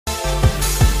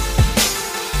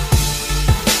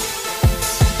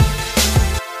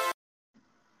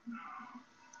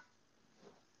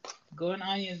Go in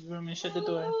Anya's room and shut the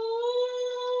door.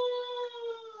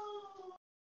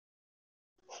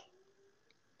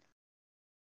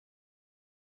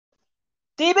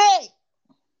 DB!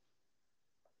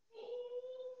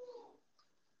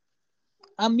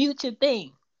 Unmute your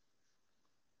thing.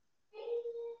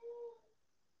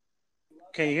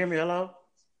 Can you hear me? Hello?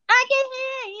 I can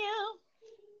hear you.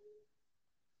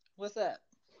 What's up?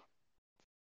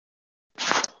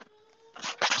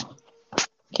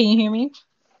 Can you hear me?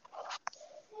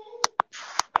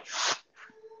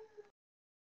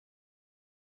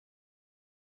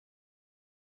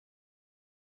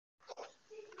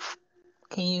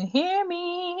 Can you hear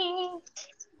me?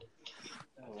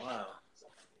 Oh, wow.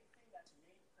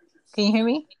 Can you hear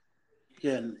me?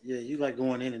 Yeah, you like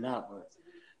going in and out, but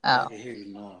I Oh, can hear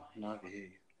you now. Now I can hear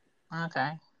you.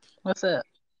 okay. What's up?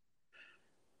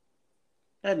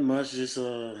 Not much, just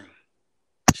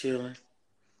chilling.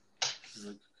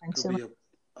 I'm Could chilling. be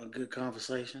a good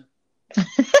conversation.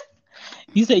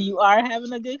 You said you are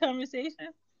having a good conversation?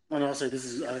 And I'll say this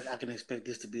is I can expect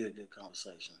this to be a good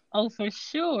conversation. Oh, for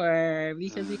sure.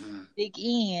 Because we Hmm. dig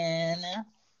in.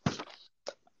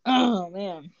 Oh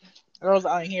man. I was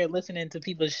on here listening to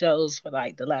people's shows for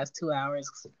like the last 2 hours.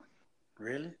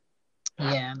 Really?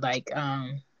 Yeah, like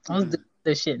I was doing Hmm.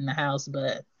 this shit in the house,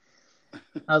 but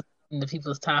I was listening to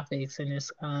people's topics and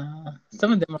it's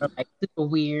some of them are like super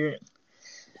weird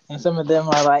and some of them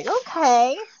are like,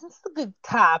 okay, it's a good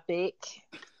topic.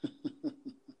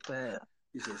 But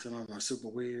You said some of them are super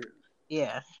weird.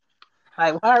 yeah.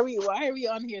 Like why are we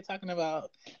on here talking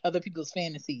about other people's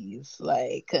fantasies?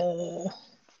 Like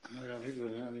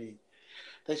People, I mean,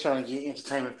 they trying to get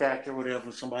entertainment factor,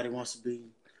 whatever. Somebody wants to be,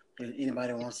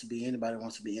 anybody wants to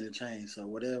be entertained. So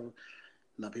whatever.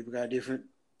 Now people got different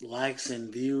likes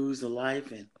and views of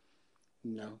life, and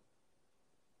you know,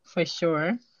 for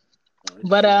sure. so it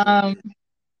But just is what it is.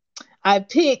 I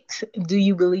picked Do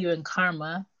You Believe in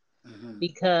Karma Mm-hmm.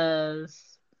 because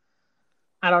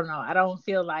I don't know. I don't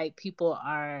feel like people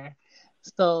are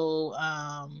so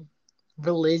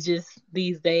religious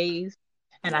these days,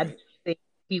 and I don't Right, think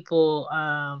people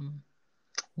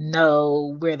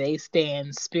know where they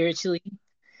stand spiritually.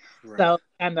 right, So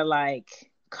kind of like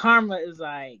karma is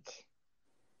like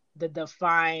the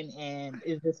define and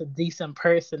is this a decent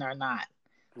person or not?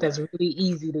 That's right, really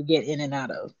easy to get in and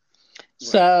out of. right.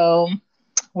 So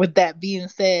with that being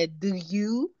said, do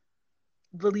you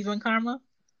believe in karma?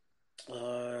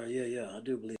 Yeah, I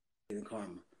do believe in karma.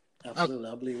 Okay. Absolutely,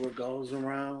 I believe what goes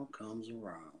around comes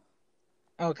around.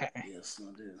 Okay. Yes,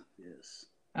 I do. Yes,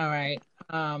 All right.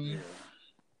 yeah.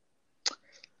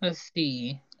 Let's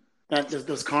see. Now,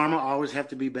 does karma always have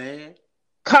to be bad?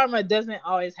 Karma doesn't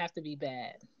always have to be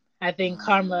bad. I think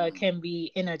karma Mm. can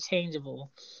be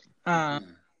interchangeable. Um,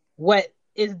 Mm-hmm. what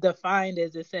is defined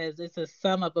as it says it's a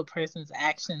sum of a person's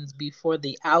actions before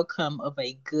the outcome of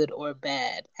a good or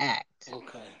bad act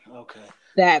Okay, okay.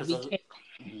 that Because became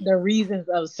mhm. the reasons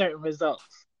of certain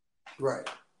results. Right,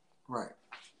 right,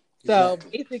 So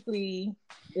exactly. basically,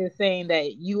 it's saying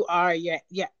that you are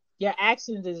your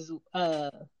actions is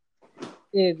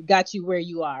got you where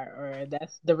you are, or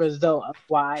that's the result of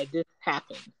why this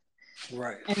happened.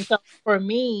 Right, And so for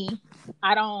me,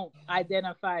 I don't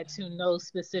identify to no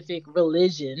specific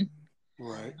religion.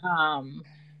 right, Um,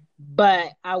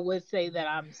 but I would say that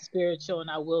I'm spiritual and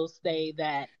I will say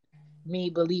that me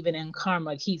believing in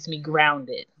karma keeps me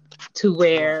grounded to right,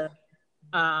 where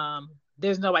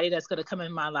there's nobody that's gonna come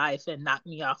in my life and knock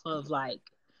me off of like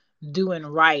doing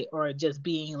right or just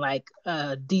being like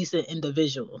a decent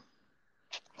individual.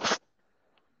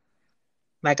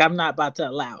 Like I'm not about to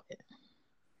allow it.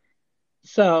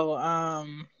 So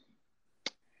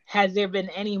has there been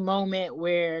any moment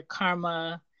where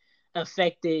karma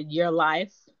affected your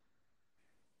life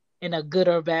in a good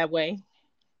or bad way?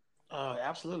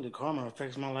 Absolutely. Karma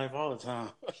affects my life all the time.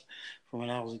 From when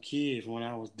I was a kid, from when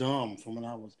I was dumb, from when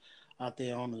I was out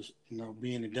there on the,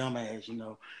 being a dumbass,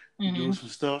 you do Hmm. some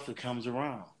stuff, it comes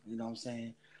around. You know what I'm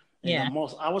saying? And Yeah.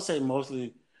 I would say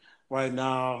mostly right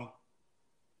now,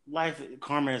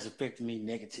 karma has affected me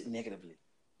negatively.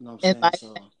 You know what I'm And saying? like,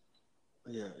 So,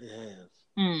 yeah, it has.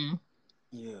 hmm,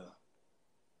 Yeah.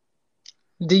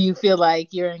 do you feel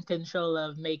like you're in control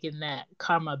of making that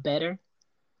karma better?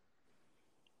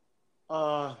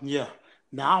 Yeah.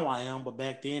 Now I am, but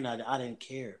back then I didn't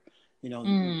care.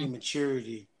 Mm,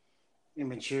 Immaturity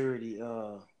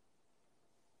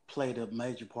played a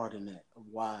major part in that of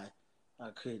why I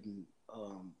couldn't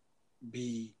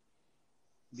be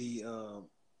be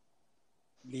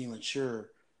be mature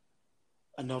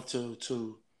enough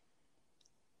to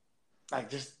like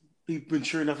just be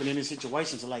mature enough in any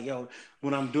situation to like, yo,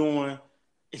 when I'm doing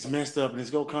it's messed up and it's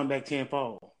gonna come back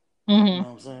tenfold. You know Mm-hmm.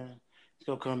 what I'm saying? It's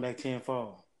gonna come back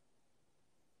tenfold.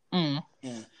 Mm.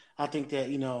 And I think that,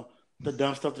 the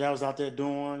dumb stuff that I was out there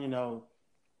doing, I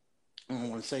don't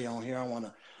want to say on here.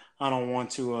 I don't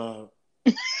want to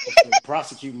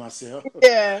prosecute myself.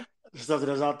 Yeah. The stuff that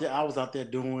I was out there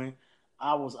doing.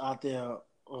 I was out there,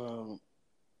 um,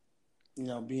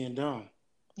 being dumb.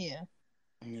 Yeah.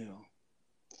 You know.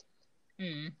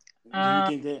 Mm. Do you Um,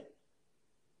 think that?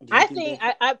 Do you I think think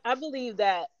that? I believe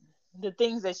that the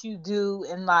things that you do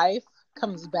in life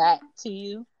comes back to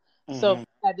you. So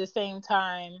Mm-hmm. at the same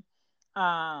time,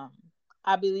 um,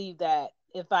 I believe that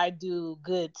if I do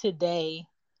good today,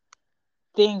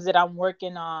 things that I'm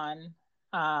working on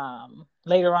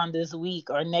later on this week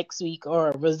or next week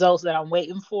or results that I'm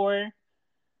waiting for,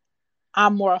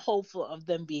 I'm more hopeful of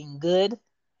them being good.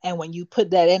 And when you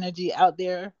put that energy out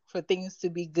there for things to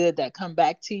be good that come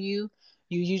back to you,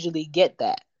 you usually get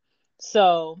that.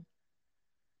 So,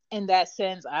 in that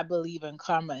sense, I believe in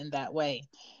karma in that way.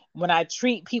 When I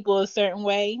treat people a certain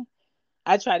way,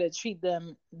 I try to treat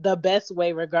them the best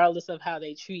way, regardless of how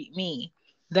they treat me.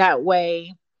 That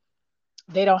way,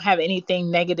 they don't have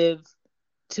anything negative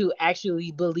to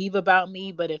actually believe about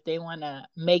me. But if they want to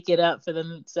make it up for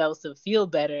themselves to feel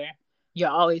better, you're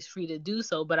always free to do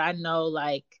so. But I know,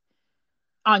 like,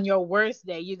 on your worst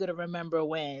day, you're going to remember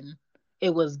when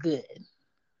it was good,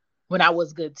 when I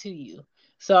was good to you.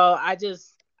 So I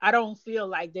don't feel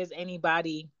like there's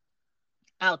anybody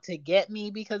out to get me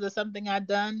because of something I've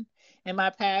done in my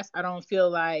past. I don't feel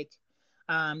like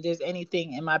there's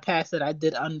anything in my past that I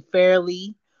did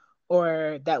unfairly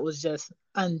or that was just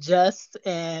unjust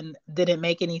and didn't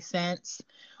make any sense.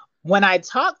 When I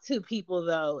talk to people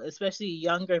though, especially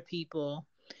younger people,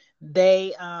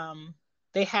 they um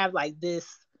they have like this,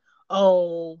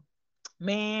 oh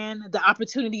man, the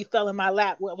opportunity fell in my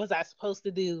lap. What was I supposed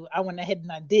to do? I went ahead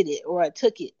and I did it or I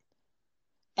took it.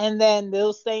 And then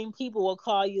those same people will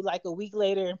call you like a week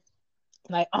later,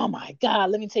 like, oh my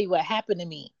God, let me tell you what happened to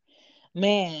me.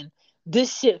 Man,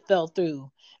 this shit fell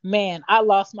through. Man, I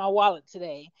lost my wallet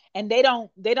today. And they don't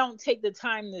take the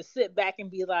time to sit back and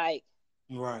be like,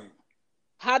 Right.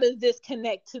 how does this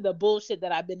connect to the bullshit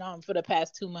that I've been on for the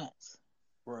past 2 months?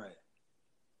 Right.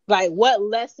 Like, what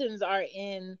lessons are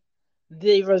in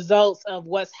the results of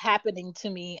what's happening to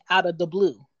me out of the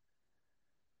blue?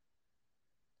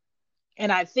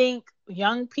 And I think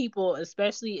young people,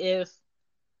 especially if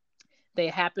they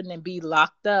happen to be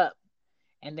locked up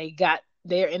and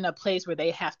they're in a place where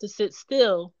they have to sit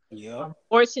still, Yep.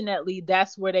 unfortunately,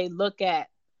 that's where they look at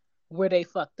where they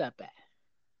fucked up at.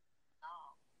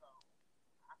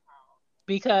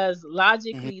 Because Mm-hmm.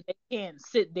 logically they can't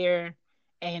sit there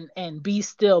and be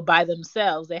still by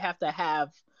themselves. They have to have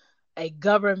a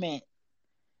government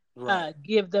Right.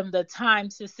 give them the time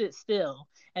to sit still.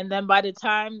 And then by the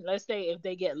time, let's say if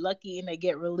they get lucky and they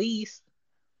get released,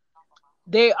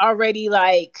 they already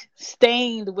like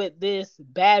stained with this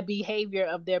bad behavior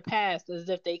of their past as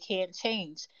if they can't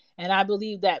change. And I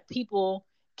believe that people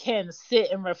can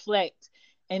sit and reflect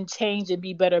and change and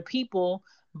be better people,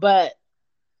 but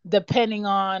depending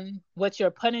on what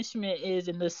your punishment is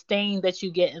and the stain that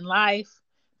you get in life,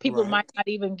 people Right. might not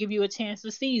even give you a chance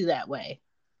to see you that way.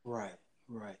 Right.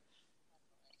 Right.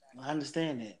 I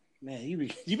understand that, man.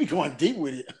 You be going deep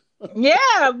with it.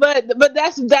 Yeah, but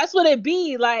that's what it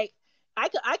be like.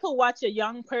 I could watch a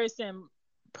young person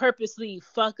purposely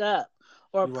fuck up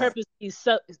or You're right.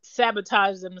 purposely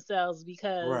sabotage themselves Right.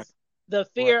 because the Right.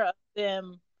 fear of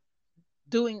them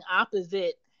doing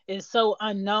opposite is so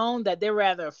unknown that they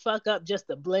rather fuck up just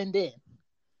to blend in.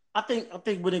 I think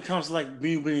when it comes to like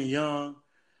me being young,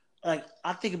 like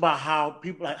I think about how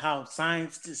people like how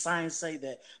science say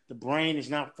that the brain is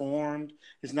not formed,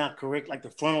 it's not correct, like the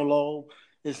frontal lobe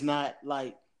is not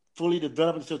like fully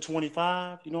developed until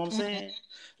 25. You know what I'm Mhm. saying?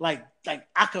 Like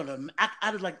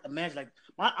I just like imagine like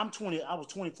I'm 20. I was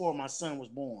 24 when my son was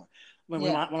born. Yeah.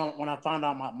 When I found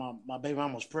out my baby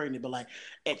mama was pregnant, but like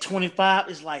at 25,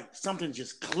 it's like something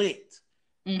just clicked.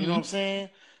 You know what Mhm. I'm saying?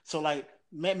 So like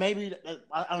maybe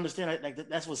I understand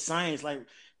that's what science like.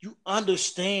 You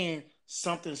understand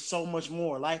something so much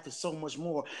more. Life is so much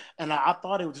more. And I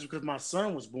thought it was just because my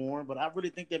son was born, but I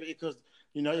really think that because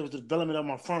it was the development of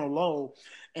my frontal lobe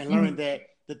and learning Mhm. that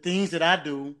the things that I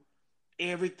do,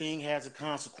 everything has a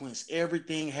consequence.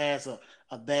 Everything has a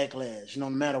backlash. No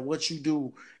matter what you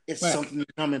do, it's Right. something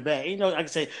coming back. Like I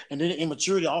say, and then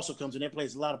immaturity also comes in. That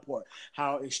plays a lot of part.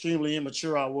 How extremely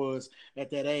immature I was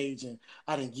at that age, and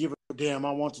I didn't give a damn.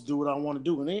 I want to do what I want to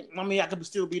do, and I mean, I could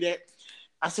still be that.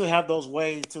 I still have those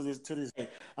ways to this day.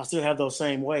 I still have those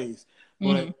same ways,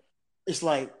 Mhm. but it's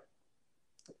like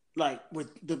like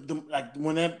with the like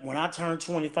when I turned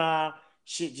 25,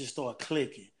 shit just started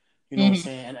clicking. You know what I'm Mm-hmm.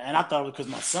 saying? And I thought it was because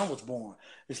my son was born.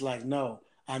 It's like no,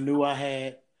 I knew I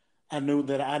had, I knew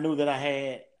that I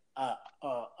had. Uh,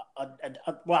 uh,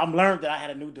 well, I'm learned that I had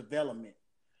a new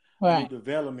Right.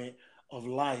 development of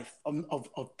life,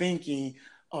 of thinking,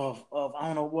 of I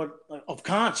don't know what, of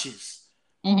conscious,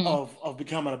 Mm-hmm. of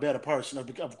becoming a better person,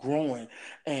 of growing,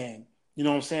 and you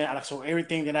know what I'm saying. So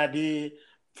everything that I did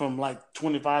from like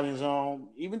 25 years on,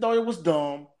 even though it was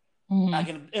dumb, I Mm-hmm.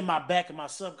 can in my back in my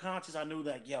subconscious, I knew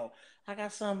that yo, I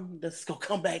got something that's gonna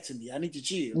come back to me. I need to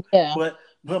chill, Yeah. but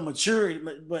maturity,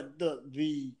 but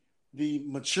the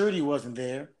maturity wasn't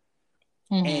there,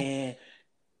 Mm-hmm. and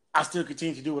I still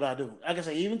continue to do what I do. Like I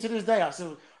say, even to this day, I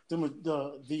still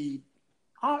the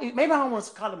maybe I don't want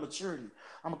to call it maturity.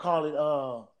 I'm gonna call it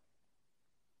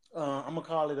I'm gonna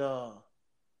call it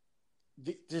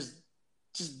just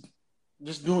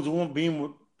just doing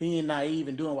being naive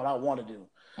and doing what I want to do.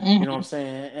 You know what Mm-hmm. I'm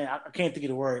saying? And I can't think of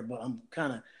the word, but I'm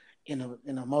kind of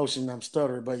in emotion. I'm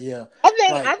stuttering, but yeah, I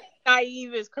like think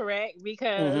naive is correct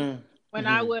because mm-hmm, when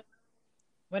I mm-hmm, was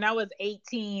when I was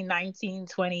 18, 19,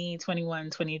 20, 21,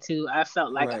 22, I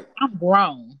felt like right, I'm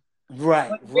grown. right,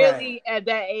 But right. really, at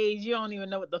that age, you don't even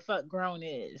know what the fuck grown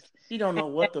is. You don't know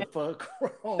what the fuck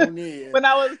grown is. When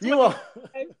I was You are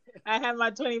 25, I had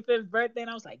my 25th birthday, and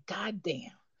I was like, God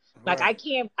damn. Like right.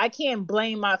 I can't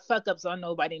blame my fuck ups on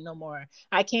nobody no more.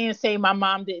 I can't say my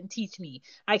mom didn't teach me.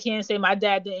 I can't say my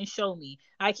dad didn't show me.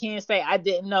 I can't say I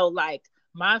didn't know. Like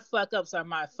my fuck ups are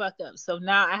my fuck ups. So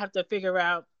now I have to figure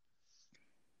out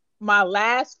my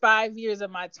last 5 years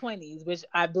of my 20s, which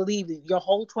I believe your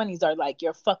whole 20s are like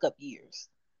your fuck up years.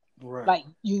 Right, Like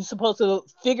you supposed to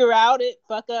figure out it,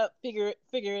 fuck up, figure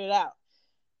it out.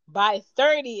 By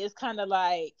 30, it's kind of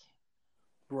like,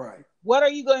 right, what are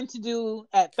you going to do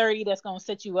at 30 that's going to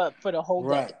set you up for the whole right.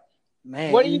 decade?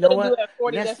 Man, What are you you know going to do what? at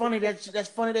And 40 that's that's going funny to set that that's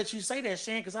funny that you say that,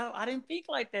 Shan, because I didn't think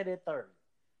like that at 30.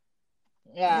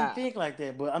 you? I didn't Yeah. think like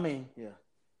that, but I mean, yeah.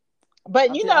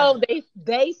 But I you think I know,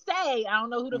 they say, I don't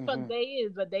know who the fuck mm-hmm. they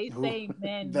is, but they Who say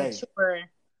men they. mature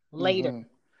later. Mm-hmm.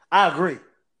 I agree.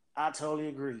 I totally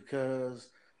agree because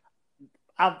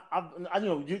I you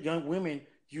know young women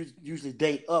usually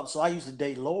date up, so I used to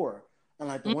date lower. And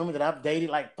like the Mm, women that I've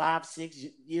dated, like 5, 6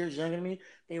 years younger than me,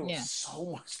 they were yeah. so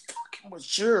much fucking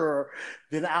mature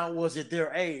than I was at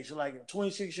their age. So like a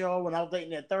 26-year-old when I was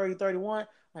dating at 30, 31,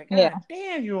 like Yeah. God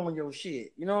damn, you on your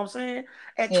shit. You know what I'm saying?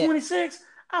 At Yeah. 26,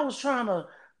 I was trying to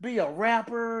be a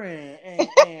rapper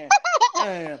and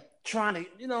trying to,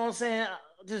 you know what I'm saying,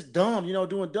 just dumb,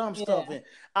 doing dumb stuff. Yeah. And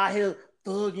I hear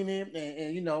thugging it,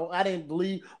 and I didn't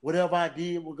believe whatever I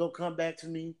did would go come back to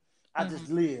me. I Hmm. just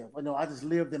lived. I just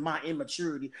lived in my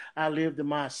immaturity. I lived in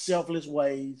my selfless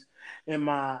ways, in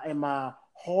my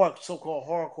hard so-called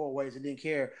hardcore ways. I didn't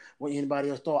care what anybody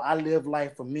else thought. I lived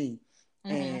life for me.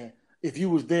 Hmm. And if you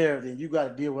was there, then you got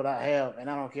to deal with what I have, and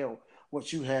I don't care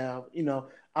what you have.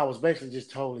 I was basically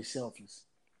just totally selfless.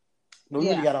 But we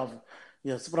really Yeah. got off.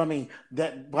 Yes, but I mean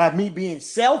that by me being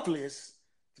selfless,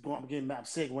 I'm getting back,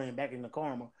 segueing back into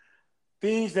karma.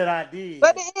 Things that I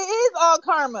But did, it is all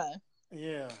karma.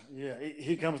 yeah, yeah.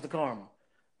 Here comes the karma,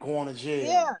 going to jail.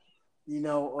 Yeah. You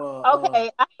know,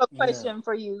 Okay, I have a yeah, question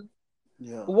for you.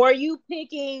 yeah. Were you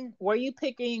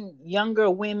picking younger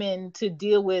women to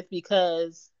deal with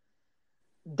because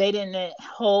they didn't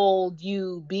hold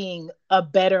you being a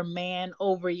better man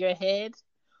over your head,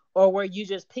 or were you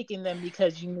just picking them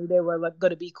because you knew they were like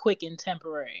going to be quick and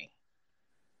temporary?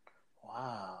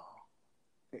 Wow.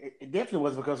 It definitely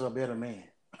was because of a better man.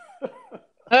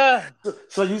 Ugh.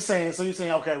 So you saying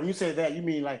okay? When you say that, you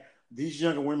mean like these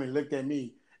younger women looked at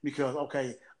me because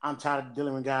okay, I'm tired of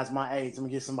dealing with guys my age. I'm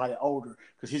gonna get somebody older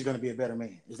because he's gonna be a better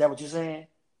man. Is that what you're saying?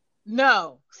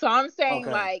 No. So I'm saying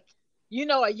Okay. like,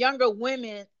 a younger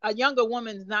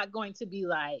woman's not going to be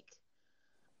like,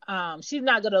 she's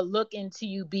not going to look into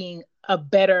you being a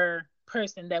better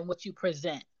person than what you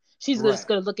present. She's just Right.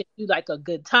 going to look at you like a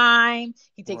good time.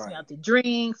 He takes me Right. out to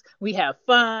drinks. We have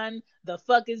fun. The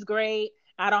fuck is great.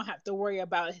 I don't have to worry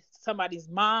about somebody's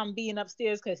mom being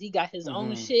upstairs because he got his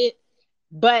own Mm-hmm. shit.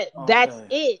 But that's Okay.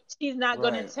 it. She's not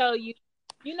going to Right. tell you,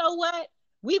 you know what?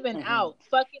 We've been Mm-hmm. out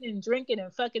fucking and drinking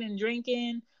and fucking and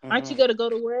drinking. Aren't you Mm-hmm. going to go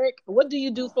to work? What do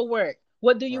you do for work?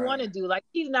 What do you want Right. to do? Like,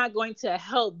 she's not going to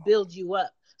help build you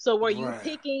up. So were you Right.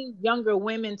 picking younger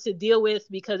women to deal with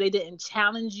because they didn't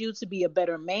challenge you to be a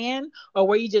better man, or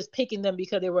were you just picking them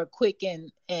because they were quick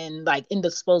and like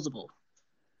indisposable?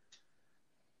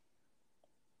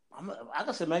 I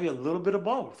could say maybe a little bit of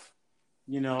both.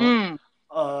 You know, Mm,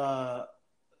 uh,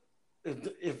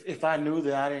 if I knew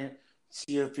that I didn't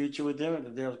see a future with them,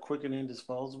 and they're quick and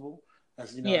indisposable.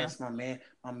 That's Yeah. that's my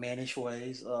mannish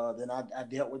ways. Then I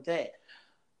dealt with that.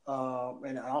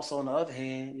 And also on the other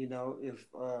hand,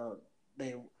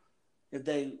 they if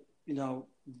they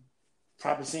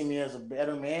probably see me as a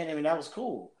better man, I mean that was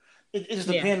cool. It just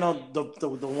Yeah. depends on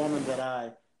the woman that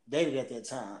I dated at that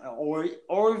time, or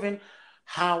even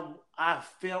how I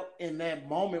felt in that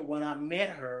moment when I met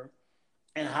her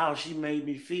and how she made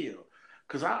me feel.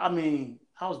 Because I mean,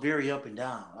 I was very up and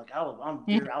down. Like I was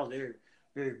very,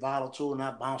 very volatile, and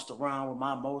I bounced around with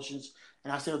my emotions,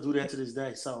 and I still do that to this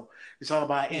day. So it's all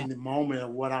about Yeah. in the moment of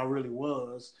what I really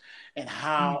was and Mm.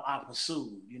 how I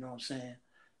pursued. You know what I'm saying?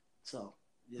 So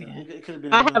yeah, Yeah. it could have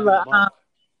been a I little have bit of a both.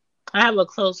 I have a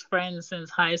close friend since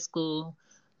high school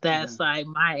Mm-hmm. that's like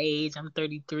my age. I'm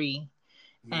 33,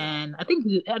 Yeah. and I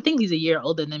think he's a year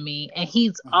older than me, and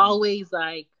he's Mm-hmm. always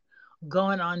like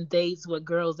going on dates with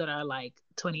girls that are like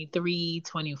 23,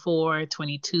 24,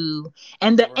 22,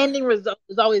 and the Right. ending result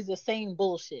is always the same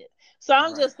bullshit. So Right.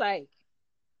 I'm just like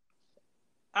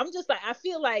I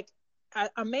feel like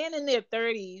a man in their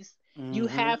 30s, you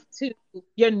Mm-hmm. have to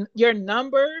your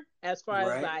number as far as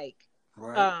Right. like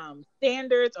Right.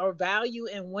 standards or value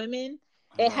in women,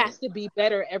 it Right. has to be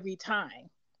better every time.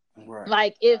 Right.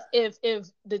 Like if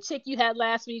the chick you had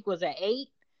last week was an 8,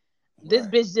 this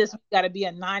Right. bitch just got to be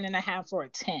a 9.5 or a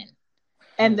 10,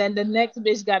 and Hmm. then the next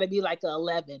bitch got to be like a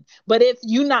 11. But if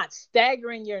you're not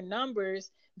staggering your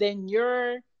numbers, then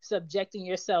you're subjecting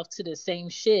yourself to the same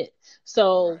shit.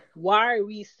 So Right. why are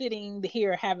we sitting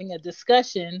here having a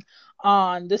discussion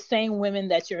on the same women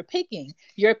that you're picking?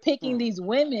 You're picking Hmm. these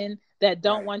women that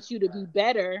don't Right. want you to be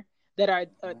better, that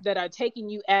are taking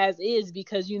you as is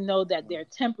because you know that Mhm. they're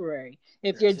temporary.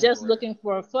 If They're you're just temporary. looking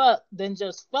for a fuck, then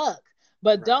just fuck.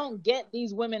 But Right. don't get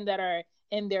these women that are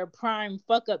in their prime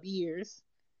fuck up years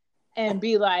and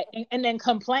be like, and then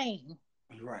complain.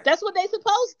 Right. That's what they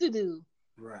supposed to do.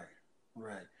 Right.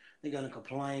 Right. They're gonna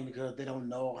complain because they don't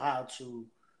know how to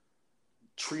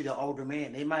treat an older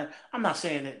man. They might. I'm not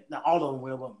saying that not all of them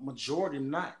will, but majority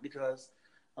not because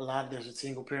a lot of there's a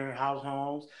single parent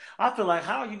households. I feel like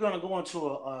how are you gonna go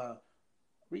into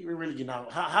we really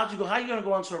how you gonna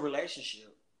go into a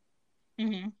relationship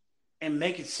Mm-hmm. and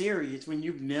make it serious when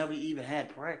you've never even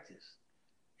had practice?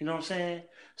 You know what I'm saying?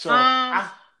 So Um,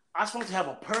 I'm supposed to have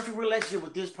a perfect relationship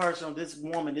with this person, this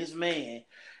woman, this man,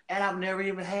 and I've never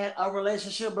even had a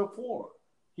relationship before.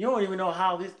 You don't even know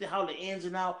how the ins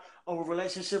and out of a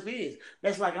relationship is.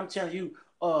 That's like I'm telling you,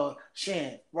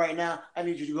 Shan, right now, I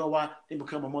need you to go out and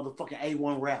become a motherfucking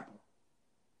A1 rapper.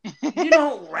 You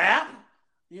don't rap.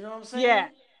 You know what I'm yeah, saying?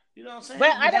 You know what I'm but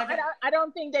saying? You haven't. I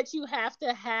don't think that you have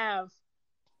to have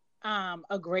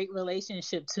a great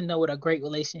relationship to know what a great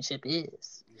relationship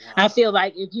is. I feel Wow.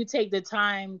 like if you take the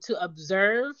time to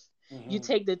observe, you Mm-hmm.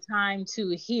 take the time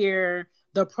to hear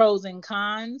the pros and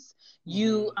cons,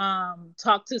 you Mm-hmm.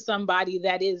 talk to somebody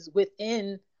that is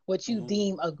within what you Mm-hmm.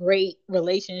 deem a great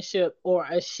relationship or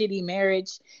a shitty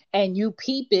marriage, and you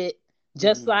peep it.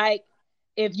 Just Mm-hmm. like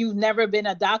if you've never been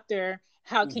a doctor,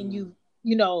 how can Mm-hmm.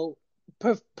 you know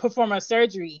perform a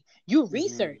surgery? You Mm-hmm.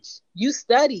 research, you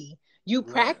study, you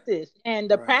Right. practice, and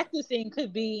the Right. practicing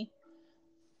could be,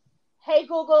 hey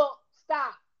Google,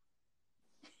 stop.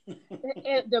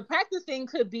 The practicing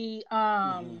could be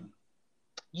Mm-hmm.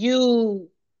 you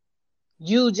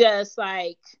just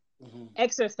like Mm-hmm.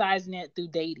 exercising it through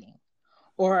dating,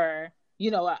 Right. or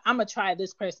I'm gonna try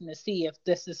this person to see if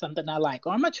this is something I like,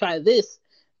 or I'm gonna try this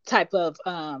type of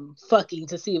fucking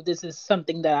to see if this is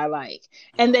something that I like,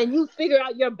 and then Right. you figure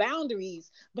out your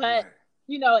boundaries. But Right.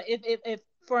 if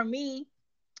for me,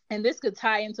 and this could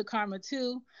tie into karma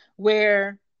too,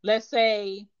 where let's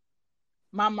say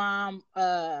my mom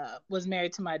was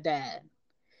married to my dad,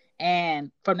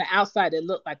 and from the outside it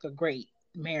looked like a great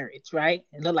marriage, right?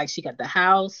 It looked like she got the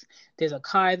house, there's a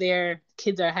car there,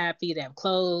 kids are happy, they have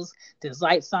clothes, there's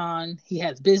lights on, he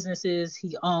has businesses,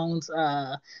 he owns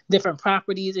different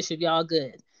properties, it should be all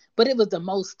good. But it was the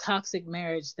most toxic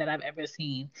marriage that I've ever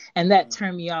seen, and that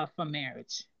turned me off from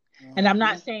marriage. And I'm Mm-hmm.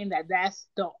 not saying that that's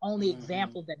the only Mm-hmm.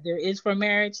 example that there is for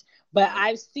marriage, but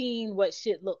Right. I've seen what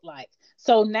shit looked like.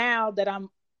 So now that I'm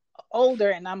older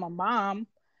and I'm a mom,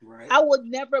 Right. I would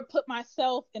never put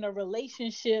myself in a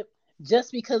relationship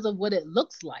just because of what it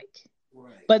looks like.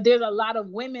 Right. But there's a lot of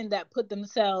women that put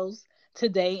themselves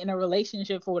today in a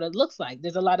relationship for what it looks like.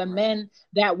 There's a lot of Right. men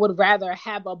that would rather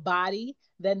have a body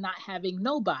than not having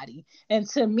no body. And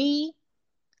to me,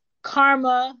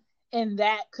 karma and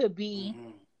that could be Mm-hmm.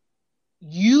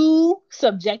 you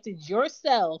subjected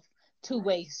yourself to Right.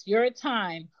 waste your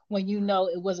time when you Right. know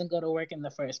it wasn't going to work in the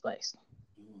first place.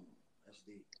 Mm. That's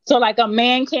deep. So like a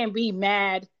man can't be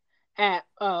mad at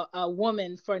a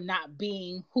woman for not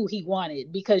being who he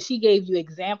wanted, because she gave you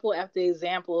example after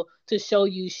example to show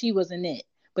you she wasn't it.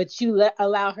 But you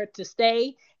allow her to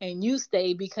stay, and you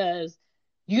stay because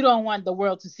you don't want the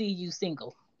world to see you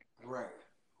single. Right.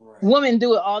 Right. Women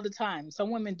do it all the time. Some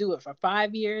women do it for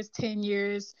 5 years, 10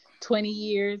 years, 20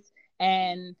 years.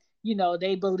 And,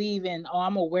 they believe in, oh,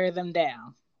 I'm going to wear them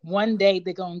down. One day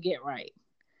they're going to get right.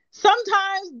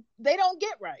 Sometimes they don't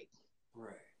get right.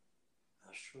 Right.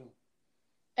 That's true.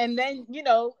 And then,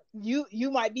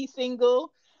 you might be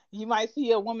single. You might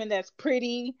see a woman that's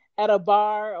pretty at a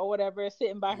bar or whatever,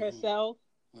 sitting by herself.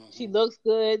 She looks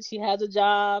good. She has a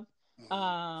job.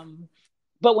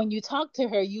 But when you talk to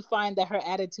her, you find that her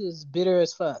attitude is bitter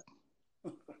as fuck.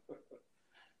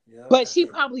 Yeah, but she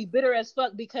probably bitter as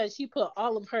fuck because she put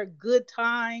all of her good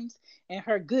times and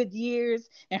her good years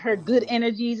and her good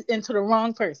energies into the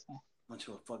wrong person.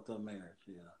 Into a fucked up marriage.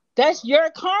 Yeah. That's your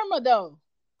karma, though.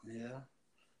 Yeah.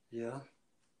 Yeah.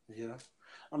 Yeah.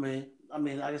 I mean,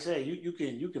 like I said,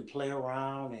 you can play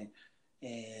around and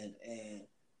and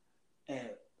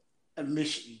and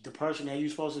miss the person that you're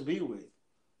supposed to be with.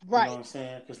 You know what I'm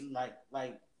saying? Because like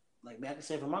me, I can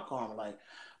say for my karma, like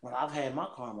when I've had my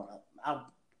karma,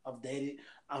 I've dated,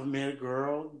 I've met a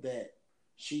girl that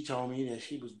she told me that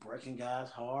she was breaking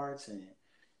guys' hearts and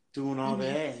doing all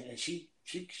that, and she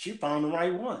found the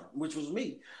right one, which was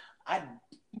me.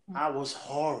 I was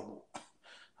horrible.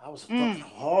 I was a fucking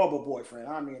horrible boyfriend.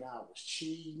 I mean, I was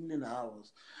cheating and I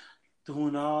was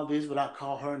doing all this, but I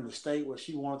caught her in the state where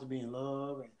she wanted to be in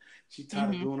love, and she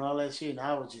tired of doing all that shit, and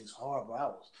I was just horrible. I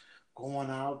was going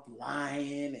out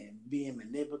lying and being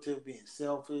manipulative, being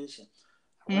selfish, and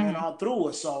I ran all through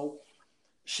it. So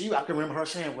I can remember her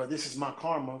saying, "Well, this is my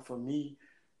karma for me.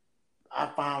 I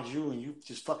found you, and you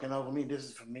just fucking over me. This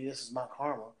is for me. This is my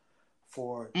karma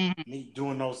for me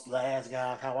doing those last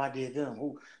guys how I did them.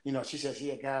 Who, she said she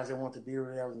had guys that wanted to be with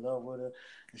her, that was in love with her,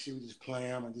 and she would just play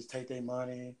them and just take their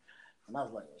money." And I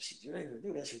was like, well, shit, you ain't gonna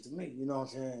do that shit to me. You know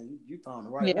what I'm saying? You found the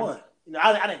right one.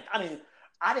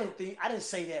 I didn't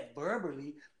say that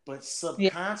verbally, but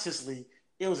subconsciously,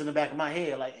 it was in the back of my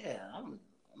head. Like, yeah, I'm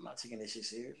not taking this shit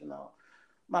serious.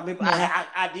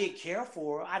 I did care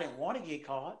for her. I didn't want to get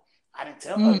caught. I didn't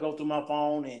tell her to go through my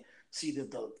phone and see the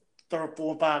third,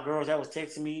 4, and 5 girls that was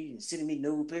texting me and sending me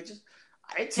nude pictures.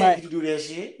 I didn't tell you to do that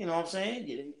shit. You know what I'm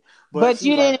saying? But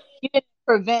you didn't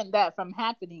prevent that from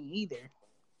happening either.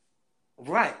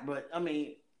 Right, but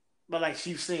like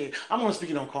she said, I'm only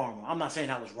speaking on karma. I'm not saying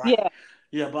I was right.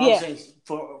 Yeah, but I'm saying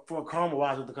for karma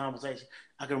wise with the conversation,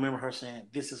 I can remember her saying,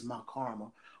 "This is my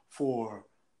karma for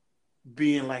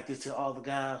being like this to all the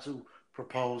guys who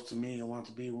proposed to me and wanted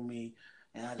to be with me,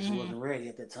 and I just wasn't ready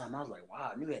at that time." I was like,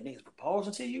 "Wow, you had niggas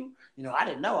proposing to you? I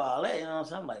didn't know all that." You know what I'm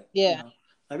saying? I'm like,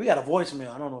 like we got a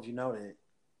voicemail. I don't know if you know that.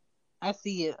 I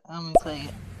see it. I'm gonna play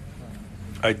it.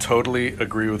 I totally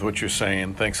agree with what you're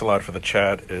saying. Thanks a lot for the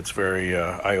chat. It's very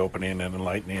eye-opening and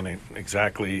enlightening, and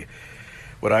exactly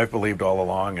what I've believed all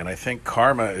along. And I think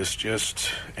karma is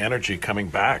just energy coming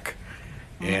back.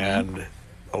 And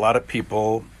a lot of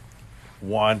people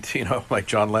want, like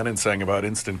John Lennon sang about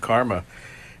instant karma,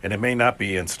 and it may not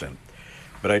be instant.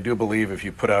 But I do believe if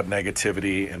you put out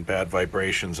negativity and bad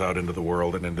vibrations out into the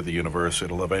world and into the universe,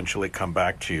 it'll eventually come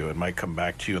back to you. It might come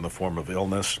back to you in the form of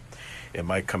illness. It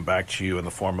might come back to you in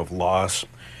the form of loss,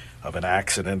 of an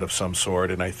accident of some sort.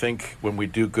 And I think when we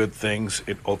do good things,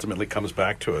 it ultimately comes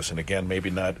back to us. And again, maybe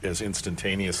not as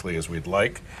instantaneously as we'd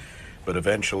like, but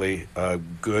eventually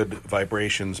good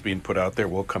vibrations being put out there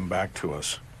will come back to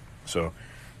us. So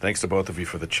thanks to both of you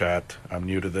for the chat. I'm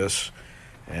new to this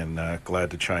and glad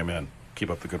to chime in. Keep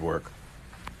up the good work.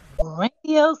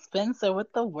 Radio Spencer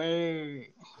with the word.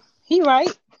 He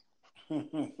right.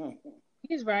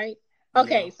 He's right.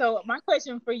 Okay, so my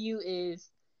question for you is,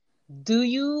 do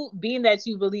you, being that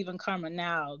you believe in karma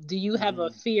now, do you have a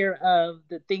fear of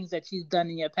the things that you've done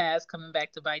in your past coming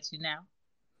back to bite you now?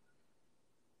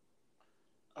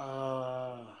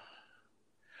 I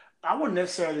wouldn't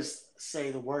necessarily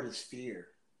say the word is fear.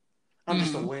 I'm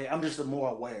just aware. I'm just more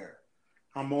aware.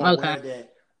 I'm more aware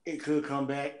that it could come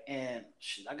back, and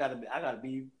shit, I gotta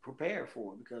be prepared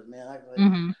for it, because man,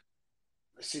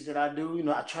 the shit that I do,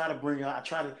 I try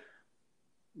to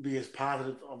be as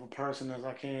positive of a person as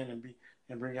I can,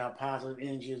 and bring out positive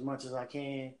energy as much as I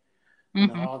can,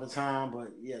 all the time.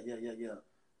 But yeah.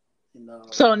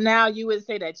 So now you would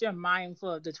say that you're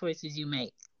mindful of the choices you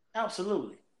make.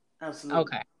 Absolutely.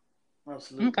 Okay.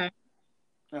 Absolutely. Okay.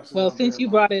 Absolutely. Well, since you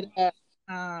brought it up,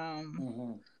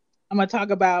 I'm gonna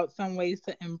talk about some ways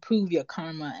to improve your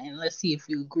karma, and let's see if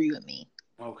you agree with me.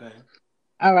 Okay.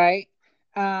 All right.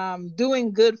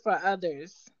 Doing good for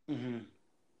others.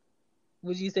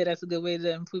 would you say that's a good way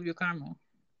to improve your karma?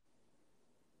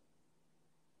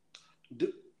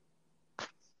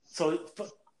 So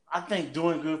I think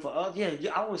doing good for others,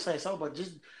 yeah, I would say so, but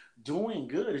just doing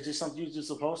good is just something you're just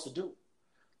supposed to do.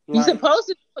 You're Like, supposed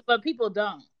to do it, but people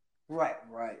don't. right.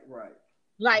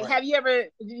 Like, have you ever,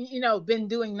 been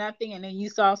doing nothing and then you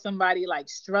saw somebody like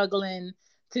struggling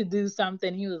to do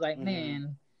something? And you was like,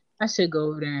 man, I should go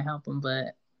over there and help them,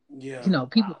 but Yeah.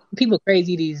 people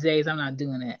crazy these days. I'm not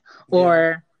doing it. Yeah.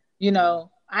 Or,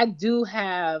 I do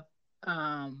have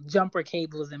jumper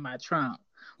cables in my trunk,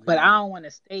 but I don't want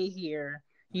to stay here.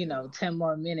 10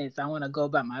 more minutes. I want to go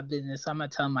about my business. So I'm gonna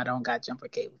tell them I don't got jumper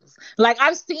cables. Like,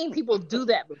 I've seen people do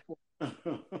that before,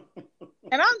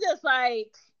 and I'm just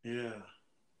like, yeah.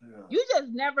 You just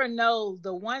never know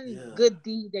the one good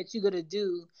deed that you're gonna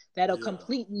do that'll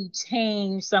completely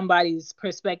change somebody's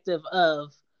perspective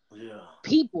of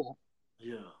people.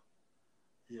 Yeah.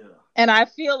 And I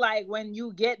feel like when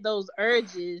you get those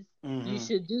urges, you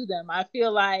should do them. I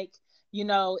feel like,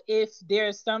 if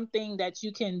there's something that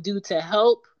you can do to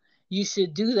help, you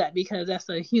should do that because that's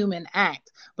a human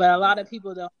act. But a lot of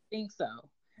people don't think so.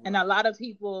 And a lot of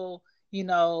people,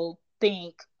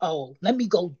 think, oh, let me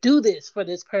go do this for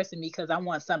this person because I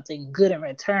want something good in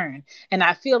return. And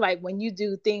I feel like when you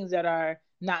do things that are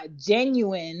not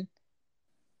genuine,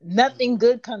 nothing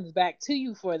good comes back to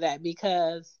you for that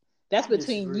because that's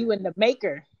between you and the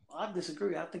maker. I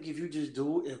disagree. I think if you just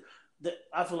do it,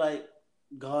 I feel like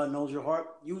God knows your heart.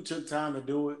 You took time to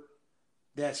do it.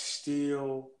 That's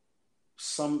still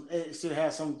it still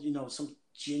has some, some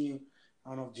genuine, I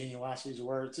don't know if genuosity is a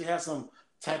word. It has some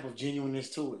type of genuineness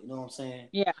to it. You know what I'm saying?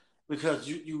 Yeah. Because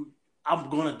I'm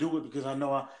going to do it because I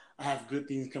know I have good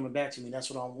things coming back to me. That's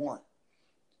what I want.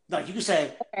 Like you can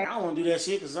say, I don't want to do that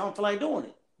shit because I don't feel like doing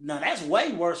it. Now that's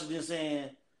way worse than saying,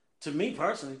 to me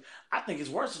personally, I think it's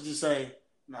worse to just say,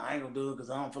 no, I ain't gonna do it because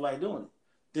I don't feel like doing it.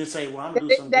 Then say, well, I'm gonna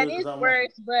do something good because I want to. That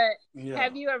is worse, but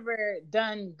have you ever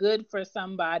done good for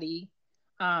somebody?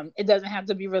 It doesn't have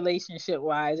to be relationship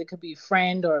wise. It could be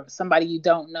friend or somebody you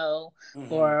don't know,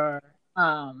 or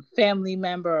family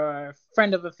member or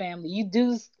friend of a family. You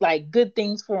do like good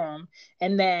things for them,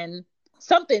 and then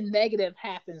something negative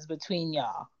happens between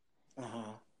y'all.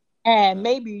 And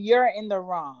maybe you're in the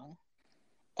wrong,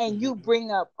 and you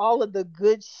bring up all of the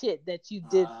good shit that you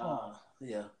did for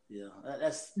them. Yeah.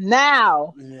 That's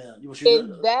now. Yeah.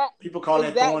 People call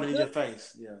that throwing it in your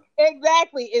face. Yeah.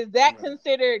 Exactly. Is that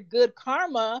considered good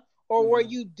karma, or were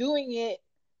you doing it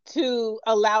to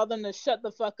allow them to shut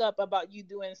the fuck up about you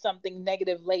doing something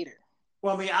negative later?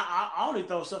 Well, I mean, I only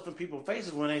throw stuff in people's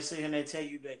faces when they say and they tell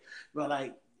you that, well,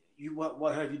 like,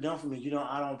 what have you done for me?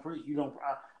 I don't appreciate.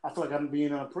 I feel like I'm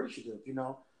being unappreciative.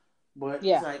 But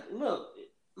it's like, look,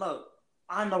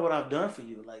 I know what I've done for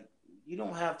you. Like, you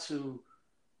don't have to.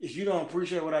 If you don't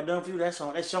appreciate what I've done for you,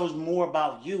 that shows more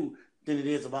about you than it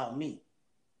is about me.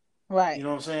 Right. You know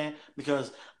what I'm saying?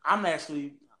 Because I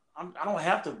don't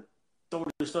have to throw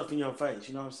this stuff in your face.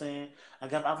 You know what I'm saying?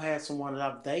 Like I've had someone that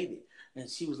I've dated, and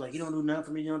she was like, "You don't do nothing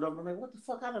for me. You don't do." I'm like, "What the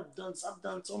fuck? I've done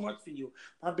so much for you.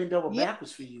 I've been double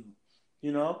backwards for you."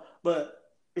 But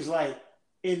it's like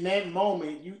in that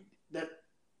moment,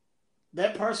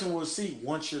 that person will see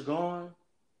once you're gone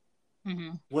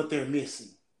what they're missing,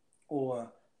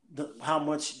 or how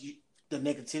much the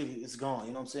negativity is gone.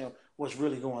 You know what I'm saying? What's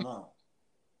really going on?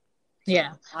 So,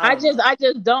 yeah, I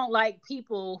just don't like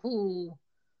people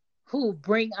who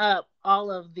bring up all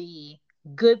of the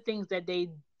good things that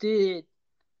they did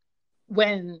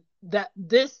when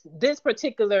this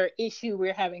particular issue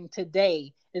we're having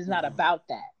today is not about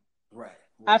that. Right.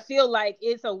 I feel like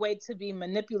it's a way to be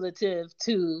manipulative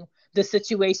to the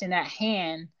situation at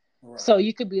hand. Right. So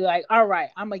you could be like, all right,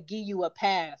 I'm going to give you a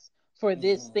pass for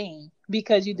this thing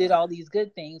because you did all these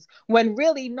good things, when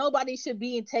really nobody should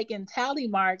be taking tally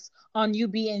marks on you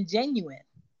being genuine.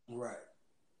 Right.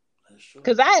 That's true.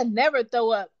 Because I have never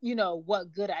throw up,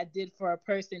 what good I did for a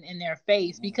person in their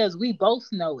face because we both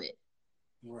know it.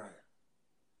 Right.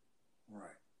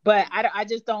 But I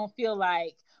just don't feel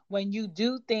like when you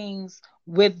do things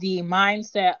with the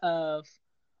mindset of,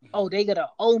 oh, they gotta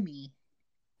owe me,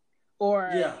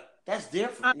 or that's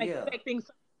different. I'm expecting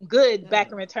something good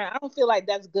back in return. I don't feel like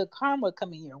that's good karma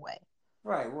coming your way.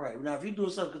 Right. Now, if you do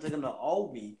something because they're gonna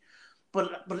owe me,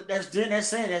 but that's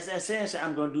saying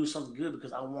I'm gonna do something good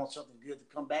because I want something good to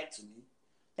come back to me.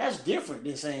 That's different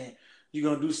than saying you're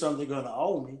gonna do something they're gonna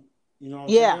owe me. You know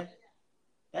what I'm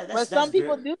saying? But some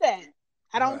people do that.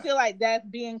 I don't feel like that's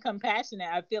being compassionate.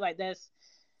 I feel like that's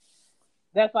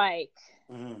like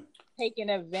taking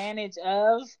advantage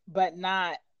of, but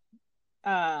not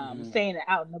saying it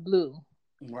out in the blue.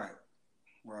 Right.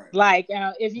 Right. Like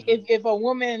Mm-hmm. if a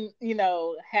woman,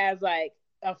 has like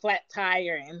a flat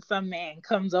tire and some man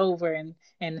comes over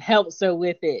and helps her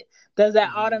with it, does that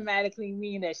Mm-hmm. automatically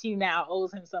mean that she now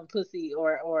owes him some pussy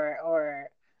or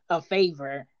a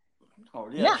favor? Oh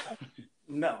No. yeah.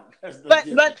 No, that's But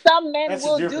different. some men That's a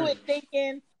will do different. it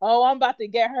thinking, "Oh, I'm about to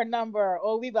get her number,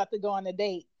 or we about to go on a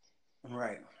date."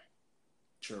 Right.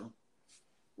 True.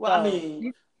 Well, I So,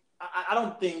 mean, I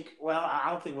don't think. Well, I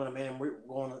don't think when a man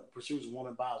going to pursues a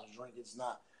woman buys a drink, it's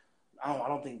not. I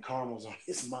don't think karma's on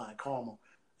his mind. Karma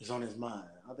is on his mind.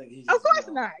 I think he's of just course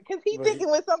not, because he's but he,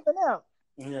 thinking with something else.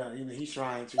 yeah, he's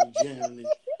trying to genuinely,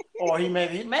 or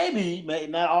maybe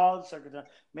not all the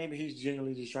circumstances. Maybe he's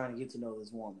genuinely just trying to get to know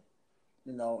this woman.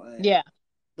 And Yeah,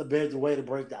 the way to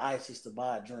break the ice is to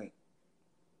buy a drink.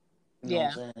 You know yeah.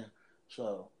 what I'm saying?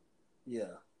 So, yeah.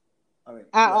 I mean,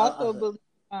 I yeah, I also said, believe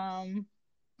um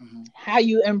mm-hmm. how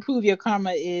you improve your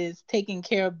karma is taking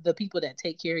care of the people that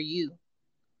take care of you.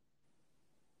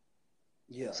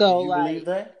 Yeah. Do So you believe like,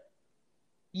 that?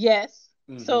 yes.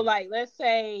 So Mm-hmm. like, let's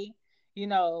say, you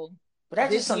know, But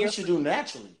that's just this something you year should do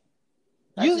naturally.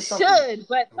 That's you just something, should,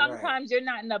 but right? sometimes you're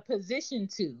not in a position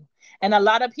to. And a Okay.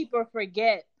 lot of people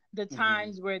forget the Mm-hmm.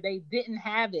 times where they didn't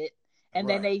have it, and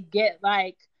then Right. they get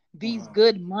like these Uh-huh.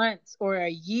 good months or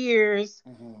years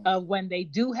Mm-hmm. of when they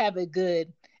do have it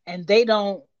good, and they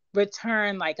don't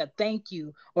return like a thank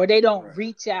you, or they don't Right.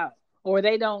 reach out, or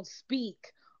they don't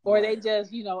speak, or they Right.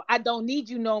 just, I don't need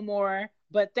you no more,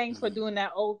 but thanks for Mm-hmm. doing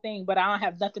that old thing, but I don't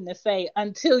have nothing to say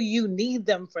until you need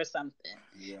them for something.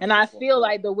 Yeah, And I that's fucked feel up.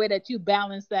 like the way that you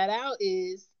balance that out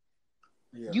is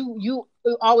Yeah. you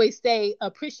always stay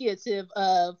appreciative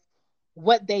of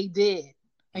what they did.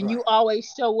 And you Right.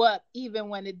 always show up even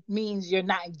when it means you're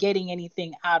not getting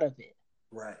anything out of it.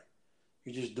 Right.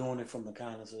 You're just doing it from the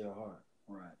kindness of your heart.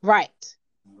 Right. Right.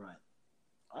 Right.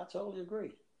 I totally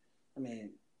agree. I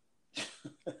mean,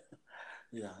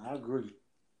 yeah, I agree.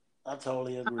 I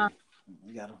totally Um, agree.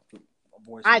 You got a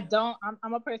I voicemail. don't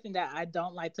I'm a person that I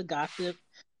don't like to gossip.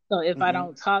 So if I Mm-hmm.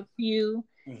 don't talk to you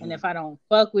and Mm-hmm. if I don't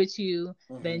fuck with you,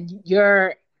 Mm-hmm. then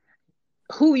you're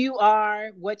who you are,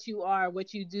 what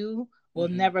you do will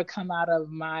Mm-hmm. never come out of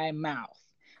my mouth.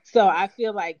 So Right. I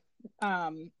feel like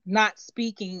not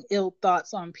speaking ill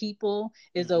thoughts on people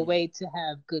is a Mm-hmm. way to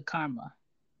have good karma,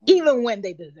 Mm-hmm. even when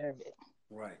they deserve it.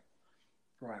 Right.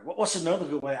 Right. What's another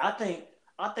good way? I think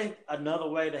another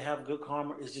way to have good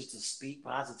karma is just to speak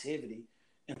positivity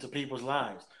into people's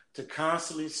lives. To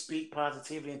constantly speak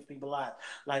positivity into people's lives.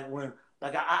 Like when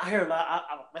like I hear a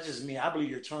lot. That's just me. I believe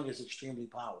your tongue is extremely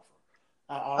powerful.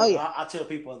 I, Oh I yeah. I tell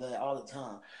people that all the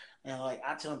time, and like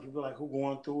I tell people like who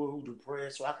going through it, who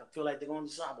depressed, so I can feel like they're going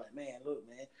to something. Like man, look,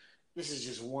 man, this is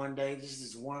just one day. This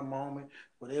is just one moment.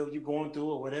 Whatever you're going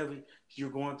through or whatever you're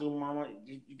going through, mama,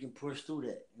 you can push through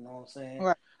that. You know what I'm saying?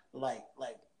 Right.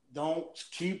 Like don't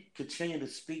continue to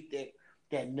speak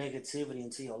that negativity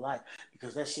into your life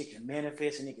because that shit can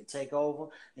manifest and it can take over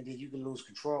and then you can lose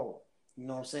control. You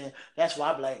know what I'm saying? That's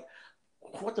why I'm like,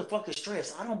 what the fuck is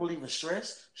stress? I don't believe in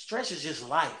stress. Stress is just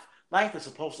life. Life is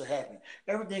supposed to happen.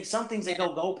 Everything, some things they Yeah.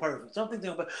 go perfect. Some things they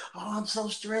go, oh, I'm so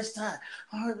stressed out.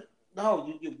 Oh,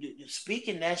 no, you're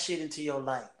speaking that shit into your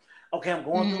life. Okay, I'm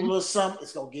going through a Hmm. little something.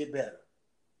 It's gonna get better.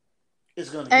 It's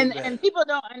gonna get And better. people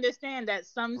don't understand that Right.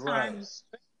 sometimes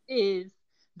stress is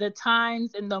the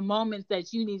times and the moments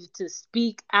that you need to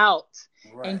speak out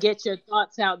and Right. get your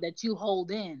thoughts out that you hold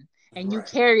in and you Right.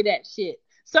 carry that shit. Right.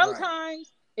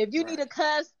 Sometimes if you need Right. to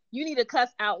cuss, you need to cuss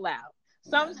out loud.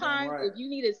 Goddamn Sometimes right. if you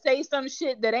need to say some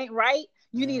shit that ain't right,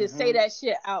 you need to say Mm-hmm. that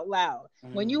shit out loud.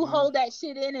 When you Mm-hmm. hold that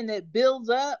shit in and it builds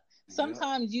up, Yep.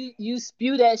 sometimes you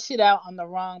spew that shit out on the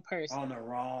wrong person. On the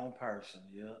wrong person.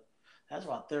 Yep. That's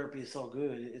why therapy is so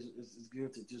good. It's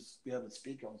good to just be able to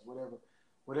speak on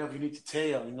whatever you need to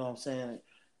tell. You know what I'm saying?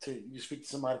 To you speak to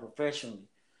somebody professionally.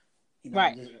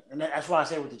 Right. And that's why I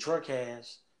say with the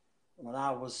Truckcast, when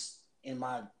I was in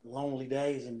my lonely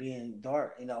days and being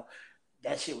dark,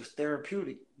 that shit was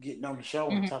therapeutic. Getting on the show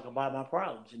and Hmm. talk about my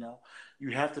problems.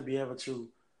 You have to be able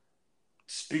to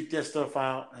speak that stuff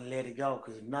out and let it go,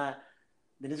 because if not,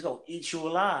 then it's gonna eat you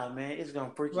alive, man. It's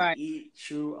gonna freaking Right. eat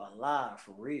you alive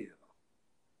for real.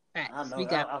 I Facts. know. We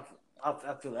got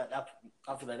I feel that.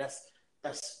 I feel like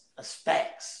that's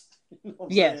facts. You know what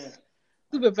I'm saying? yes.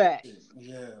 Like, Super facts.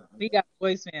 yeah. We got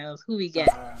voicemails. Who we got?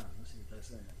 Let's see what they're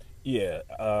saying. Yeah,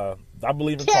 I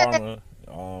believe in Cat.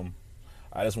 karma.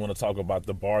 I just want to talk about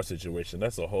the bar situation.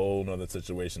 That's a whole nother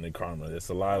situation in karma. There's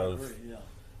a lot I of agree.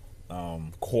 Yeah.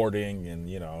 courting, and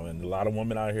and a lot of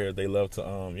women out here, they love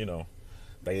to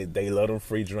they love them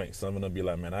free drinks. Some of them be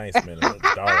like, man, I ain't spending a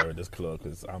dollar at this club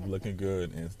because I'm looking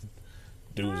good, and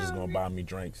dudes is gonna buy me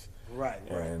drinks. Right.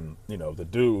 And the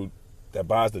dude that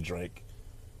buys the drink,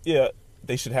 yeah,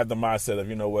 they should have the mindset of,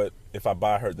 you know what, if I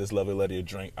buy her this lovely lady a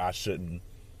drink, I shouldn't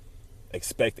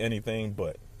expect anything.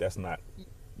 But that's not,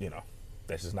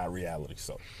 that's just not reality.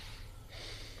 So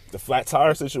the flat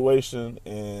tire situation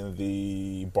and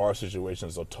the bar situation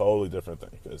is a totally different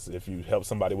thing. Because if you help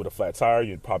somebody with a flat tire,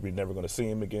 you're probably never going to see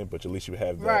him again. But at least you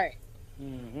have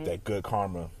that good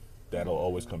karma that'll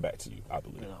always come back to you, I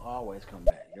believe. It'll always come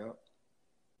back. Yep.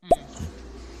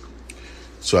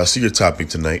 So I see your topic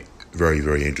tonight. Very,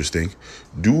 very interesting.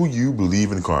 Do you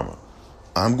believe in karma?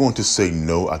 I'm going to say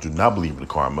no, I do not believe in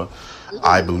karma.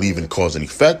 I believe in cause and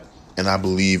effect, and I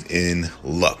believe in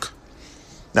luck.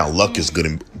 Now, luck is good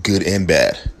and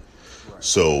bad.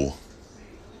 So,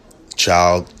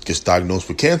 child gets diagnosed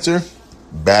with cancer,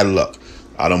 bad luck.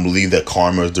 I don't believe that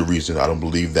karma is the reason. I don't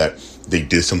believe that they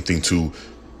did something to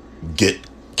get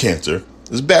cancer.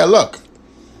 It's bad luck.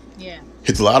 Yeah.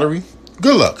 Hit the lottery,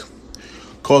 good luck.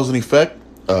 Cause and effect,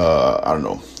 I don't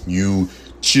know. You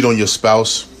cheat on your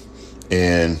spouse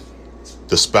and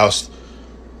the spouse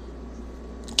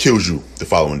kills you the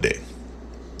following day.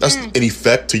 That's an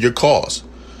effect to your cause.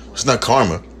 It's not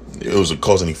karma. It was a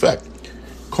cause and effect.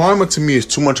 Karma to me is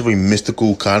too much of a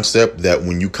mystical concept that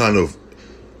when you kind of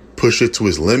push it to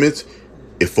its limits,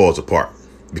 it falls apart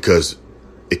because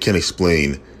it can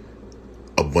explain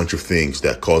a bunch of things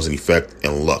that cause and effect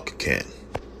and luck can.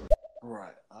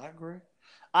 Right. I agree.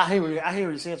 I hear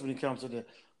what he says when it comes to the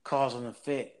cause and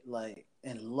effect, like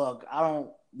and luck. I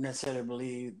don't necessarily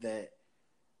believe that.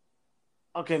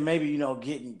 Okay, maybe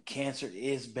getting cancer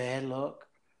is bad luck,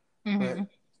 but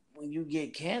when you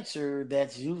get cancer,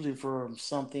 that's usually from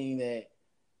something that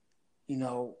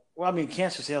Well, I mean,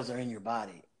 cancer cells are in your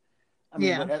body. I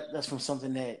mean, but that's from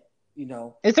something that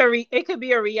it could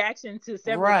be a reaction to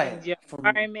several things, your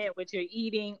environment, what you're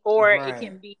eating, or it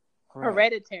can be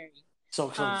hereditary. So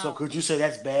could you say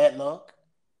that's bad luck?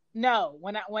 No,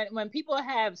 when people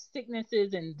have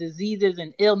sicknesses and diseases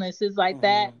and illnesses like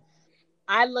that,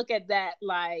 I look at that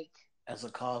like as a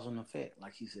cause and effect,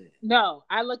 like you said. No,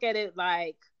 I look at it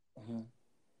like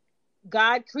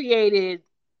God created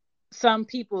some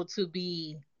people to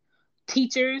be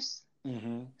teachers,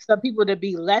 some people to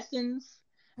be lessons,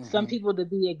 some people to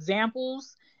be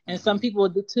examples, and some people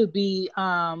to be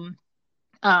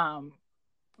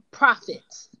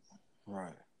prophets.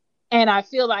 Right. And I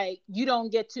feel like you don't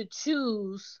get to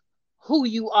choose who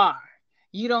you are.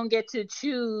 You don't get to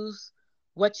choose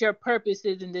what your purpose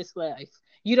is in this life.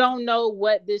 You don't know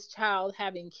what this child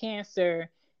having cancer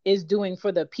is doing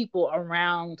for the people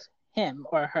around him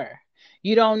or her.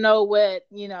 You don't know what,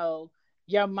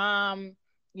 your mom,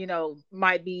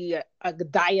 might be a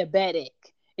diabetic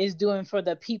is doing for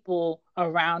the people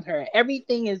around her.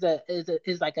 Everything is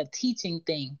like a teaching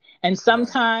thing. And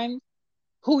sometimes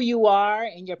who you are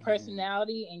and your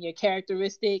personality and your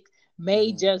characteristics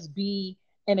may just be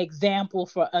an example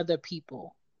for other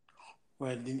people.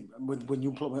 Well, when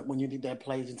you think that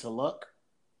plays into luck?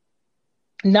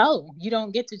 No, you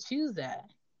don't get to choose that.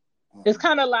 It's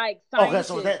kind of like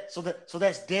scientists. Okay, so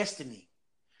that's destiny.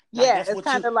 Yeah, it's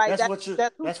kind of like that's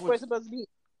who we're supposed to be.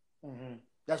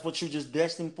 That's what you're just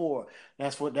destined for.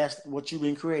 That's what you've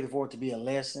been created for, to be a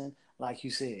lesson, like you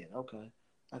said. Okay.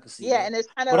 I can see that. And it's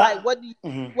kind of like what do you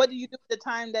do with the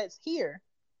time that's here?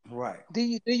 Right. Do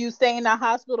you stay in the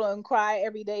hospital and cry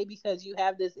every day because you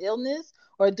have this illness,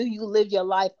 or do you live your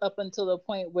life up until the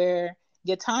point where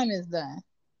your time is done?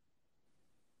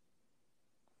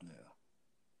 Yeah.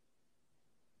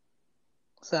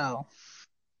 So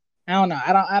I don't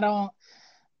know.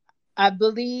 I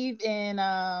believe in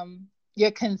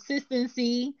your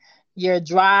consistency, your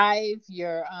drive,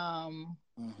 your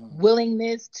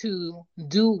willingness to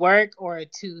do work or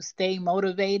to stay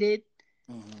motivated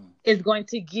is going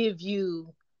to give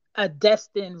you a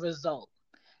destined result.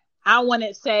 I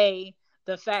wouldn't say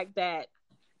the fact that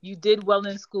you did well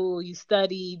in school, you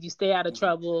studied, you stay out of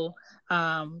trouble,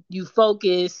 you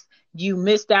focused, you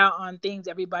missed out on things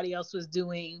everybody else was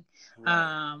doing,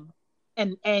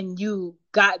 and you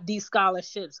got these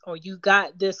scholarships or you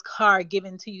got this car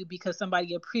given to you because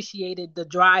somebody appreciated the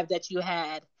drive that you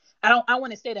had. I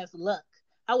want to say that's luck.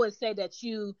 I would say that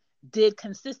you did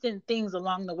consistent things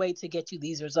along the way to get you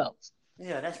these results.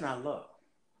 Yeah, that's not luck.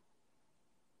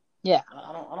 Yeah.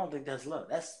 I don't think that's luck.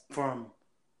 That's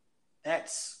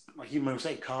like you might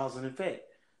say cause and effect.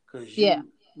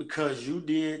 Because you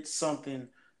did something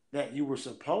that you were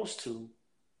supposed to.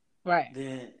 Right.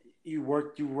 Then you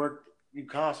worked, you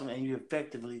caused something, and you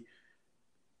effectively,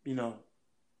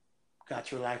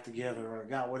 got your life together or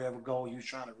got whatever goal you're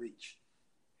trying to reach.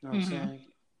 You know what I'm saying?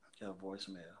 Got a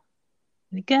voicemail.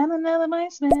 We got another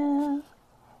voicemail.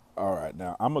 All right,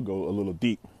 now I'm gonna go a little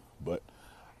deep, but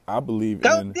I believe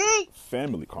Go in deep.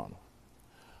 family karma.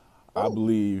 I Oh,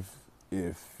 believe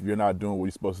if you're not doing what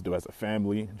you're supposed to do as a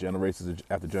family, generations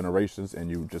after generations, and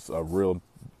you just a real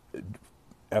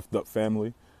effed up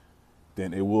family,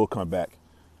 then it will come back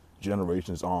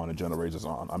generations on and generations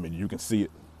on. I mean, you can see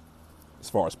it as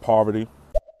far as poverty.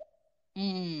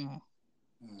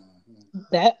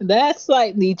 that's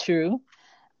slightly true.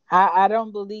 I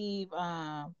don't believe.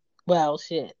 Well,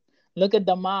 shit. Look at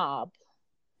the mob,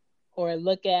 or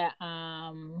look at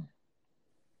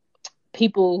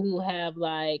people who have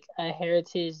like a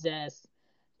heritage that's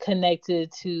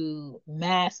connected to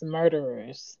mass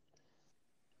murderers.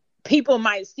 People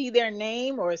might see their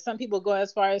name, or some people go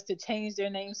as far as to change their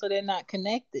name so they're not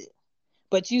connected,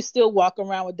 but you still walk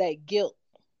around with that guilt.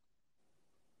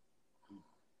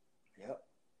 Yep.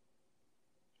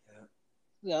 Yep.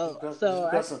 Just So, because just so I,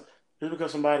 because some, just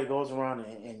because somebody goes around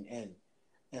and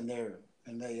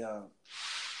they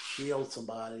shield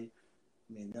somebody,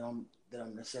 I mean, they don't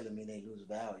necessarily mean they lose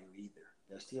value either.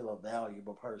 They're still a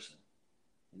valuable person.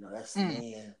 You know, that's the mm,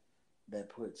 man that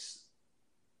puts,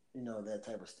 you know, that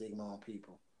type of stigma on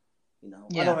people. You know,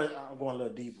 I know yeah, I'm going a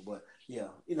little deeper, but yeah,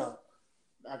 you know,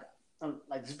 like,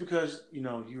 like just because you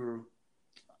know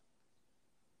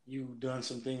you done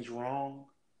some things wrong,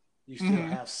 you still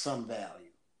hmm have some value,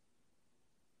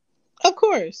 of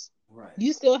course, right?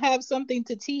 you still have something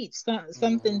to teach,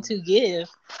 something Mm-hmm. to give,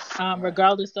 Right,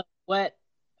 regardless of what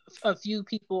a few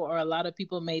people or a lot of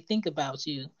people may think about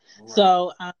you. right.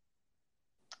 So,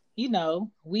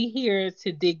 we here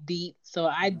to dig deep. So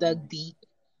I Mm-hmm. dug deep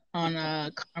on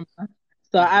karma.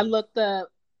 So I Mm-hmm. looked up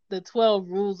the 12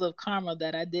 rules of karma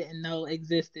that I didn't know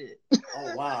existed.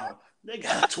 Oh wow, they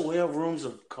got 12 rooms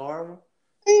of karma.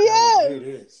 Okay, I want to hear Yes.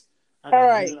 this. I All got.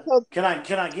 right. So Can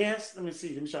I guess? Let me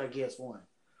see. Let me try to guess one.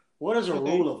 What is a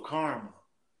okay. rule of karma?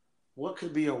 What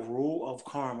could be a rule of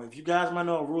karma? If you guys might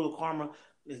know a rule of karma,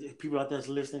 if people out there's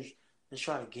listening, let's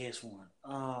try to guess one.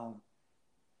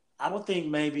 I would think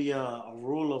maybe a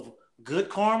rule of good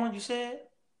karma. You said.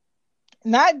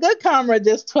 Not good karma,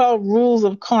 just 12 rules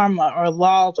of karma or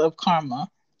laws of karma,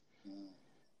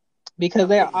 because I'm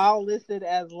they're thinking. all listed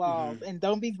as laws. Mm-hmm. And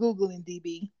don't be Googling,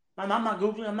 DB. I'm not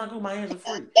googling. I'm not googling. My hands are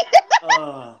free.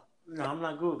 No, I'm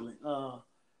not googling.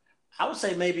 I would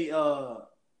say maybe.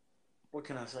 What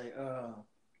can I say?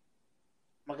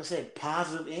 Like I said,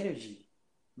 positive energy.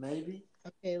 Maybe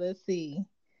Okay, let's see.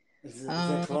 is that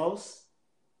Um, close?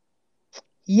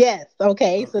 yes.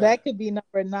 Okay. So Okay. that could be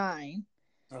number 9.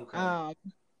 Okay. Um,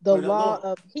 the Wait, no, law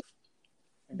go. of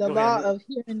the Go ahead. law of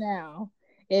here and now.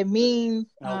 It means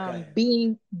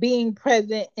Okay. being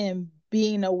present and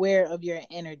being aware of your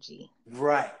energy.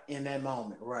 Right in that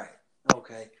moment. Right.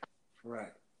 Okay.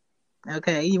 Right.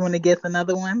 Okay, you want to guess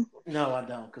another one? No, I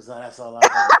don't, because that's all I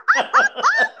had.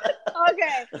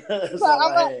 Okay, That's so all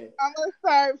I'm I gonna had. I'm gonna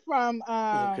start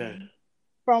Okay.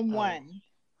 from Oh. one.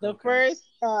 The Okay. first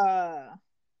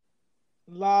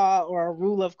law or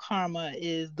rule of karma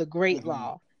is the great Mm-hmm.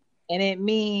 law, and it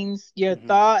means your Mm-hmm.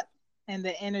 thought and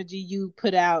the energy you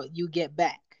put out, you get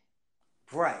back.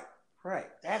 Right. Right.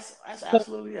 That's So,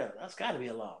 absolutely yeah. That's got to be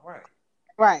a law. Right.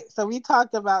 right. So we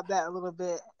talked about that a little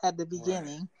bit at the Right.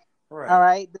 beginning. All Right.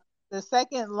 right. The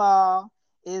second law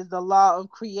is the law of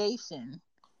creation.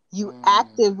 You Mm.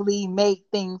 actively make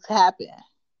things happen.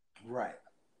 Right.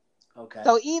 Okay.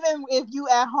 So even if you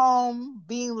at home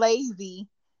being lazy,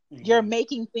 you're Mm-hmm.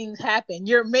 making things happen.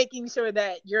 You're making sure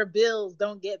that your bills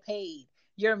don't get paid.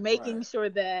 You're Right. making sure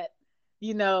that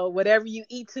whatever you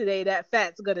eat today, that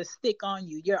fat's gonna stick on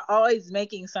you. You're always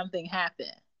making something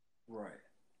happen. Right.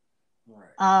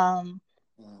 Right. Um,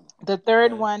 Mm. the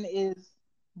third Okay. one is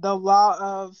the law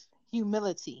of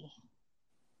humility.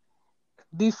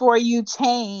 Before you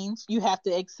change, you have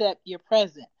to accept your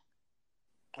present.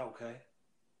 Okay.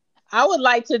 I would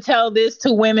like to tell this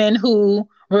to women who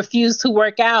refuse to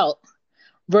work out,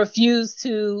 refuse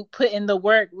to put in the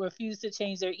work, refuse to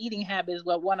change their eating habits,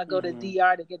 but want to go to Mm-hmm.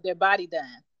 DR to get their body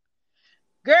done.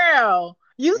 Girl,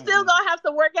 you still Mm-hmm. gonna have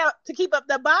to work out to keep up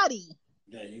the body.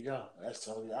 There you go.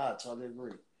 I totally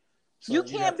agree. You So you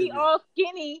have can't to be be all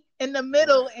skinny in the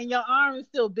middle right. and your arms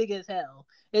still big as hell.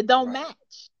 It don't Right.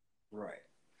 match. Right.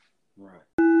 Right.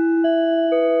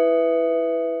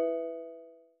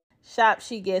 Shop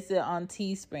She Gets It on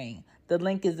Teespring. The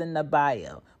link is in the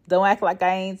bio. Don't act like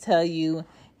I ain't tell you.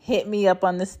 Hit me up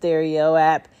on the Stereo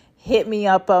app. Hit me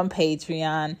up on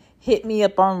Patreon. Hit me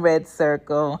up on Red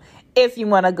Circle. If you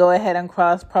want to go ahead and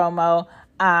cross promo,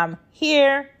 I'm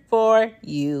here for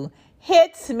you.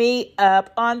 Hit me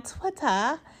up on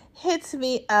Twitter. hit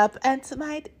me up at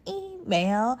my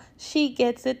email,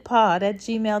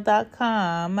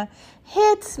 shegetitpod@gmail.com.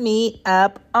 Hit me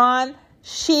up on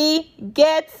She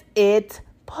Gets It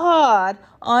Pod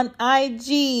on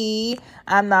IG.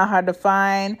 I'm not hard to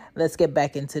find. Let's get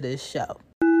back into this show.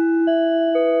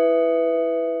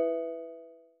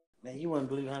 Man, you wouldn't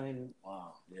believe how many.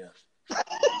 Wow, yeah.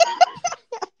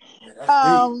 Yeah,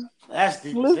 that's deep. That's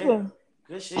deep as hell.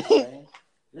 Good shit, man.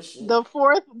 Good shit. The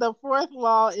fourth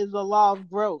law is the law of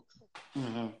growth.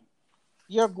 Mm-hmm.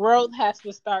 Your growth has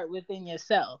to start within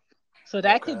yourself. So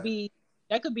that could be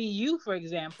you, for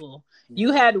example.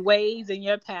 You had ways in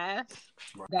your past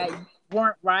that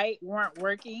weren't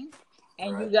working,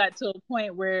 and you got to a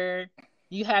point where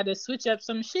you had to switch up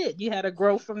some shit. You had to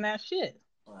grow from that shit.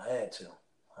 I had to.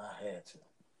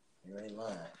 You ain't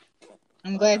lying.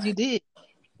 I'm glad you did.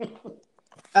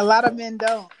 A lot of men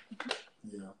don't.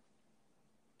 Yeah.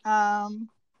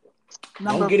 Number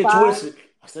Don't get 5. it twisted.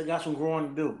 I still got some growing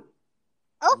to do.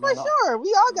 Oh, for sure.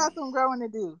 We all got some growing to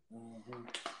do. Mm-hmm.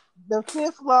 The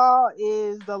 5th law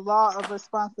is the law of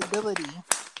responsibility.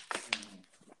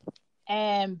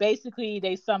 And basically,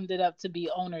 they summed it up to be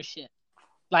ownership.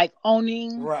 Like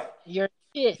owning your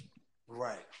shit.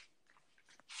 Right.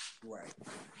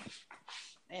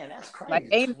 Man, that's crazy. Like,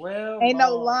 ain't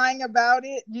no lying about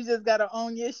it. You just got to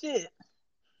own your shit.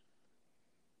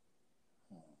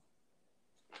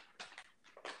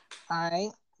 All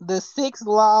right. The 6th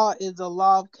law is the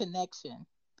law of connection.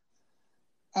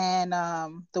 And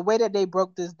the way that they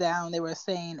broke this down, they were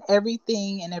saying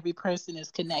everything and every person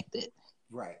is connected.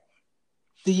 Right.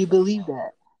 Do you believe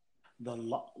that? The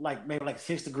law, maybe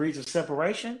 6 degrees of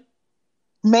separation?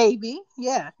 Maybe,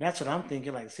 yeah. That's what I'm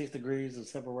thinking, 6 degrees of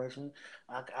separation.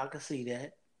 I can see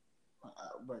that.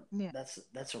 But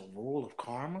that's a rule of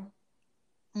karma?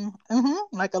 Mm-hmm.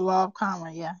 Like a law of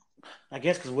karma, yeah. I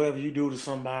guess because whatever you do to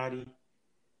somebody,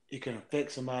 it can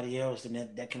affect somebody else,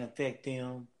 and that can affect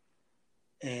them.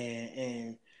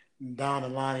 And down the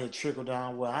line, it'll trickle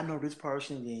down. Well, I know this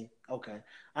person, then okay,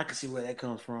 I can see where that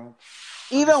comes from.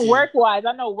 Even work-wise,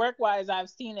 I know work-wise, I've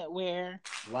seen it where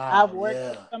I've worked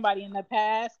with somebody in the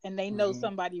past, and they know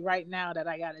somebody right now that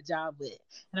I got a job with,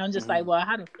 and I'm just like, well,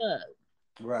 how the fuck?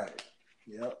 Right.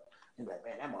 Yep. You're like,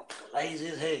 man, that motherfucker lazy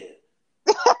as hell.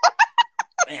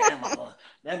 Man,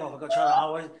 that motherfucker try to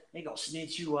always, they gonna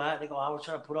snitch you out. They gonna always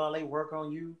try to put all their work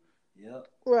on you. Yep.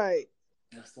 Right.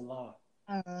 That's the law.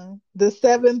 The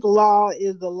 7th law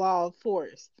is the law of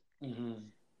force. Mm-hmm.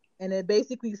 And it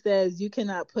basically says you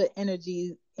cannot put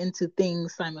energy into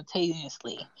things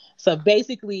simultaneously. So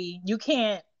basically, you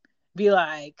can't be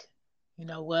like, you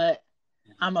know what,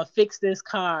 I'm going to fix this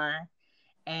car,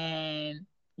 and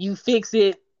you fix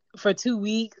it for 2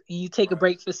 weeks, and you take a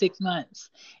break for 6 months.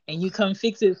 And you come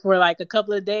fix it for a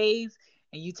couple of days,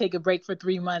 and you take a break for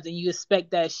 3 months, and you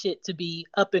expect that shit to be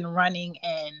up and running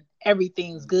and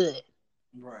everything's good.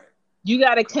 Right. You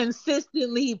got to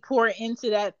consistently pour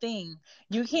into that thing.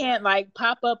 You can't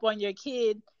pop up on your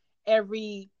kid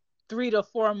every 3 to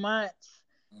 4 months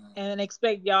and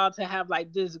expect y'all to have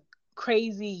this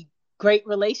crazy great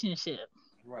relationship.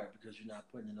 Right, because you're not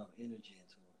putting enough energy into it.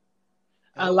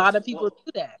 A lot of people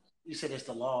do that. You said it's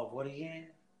the law of what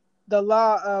again? The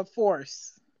law of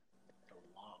force. The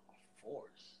law of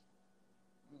force.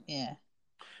 Yeah.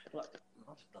 The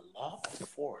law of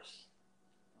force.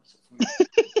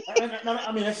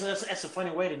 I mean, that's a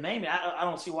funny way to name it. I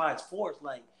don't see why it's forced.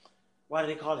 Why do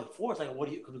they call it forced?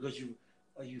 Because you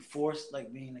forced,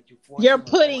 meaning you forced. You're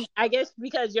putting, I guess,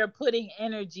 because you're putting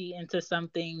energy into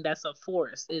something that's a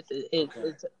force.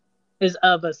 It's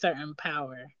of a certain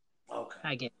power. Okay.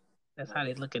 I guess that's how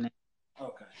they're looking at it.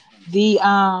 Okay. The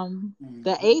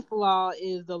 8th law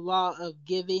is the law of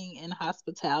giving and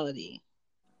hospitality.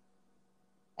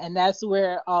 And that's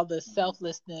where all the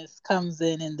selflessness comes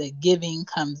in and the giving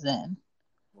comes in.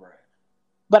 Right.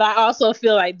 But I also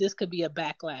feel like this could be a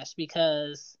backlash,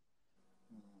 because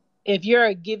if you're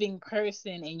a giving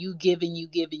person and you give and you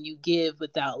give and you give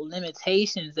without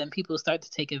limitations, then people start to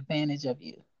take advantage of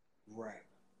you. Right.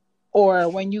 Or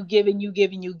when you give and you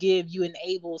give and you give, you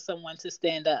enable someone to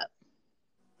stand up.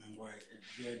 Right.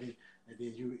 And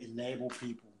then you enable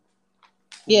people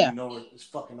who you know is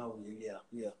fucking over you.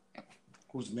 Yeah.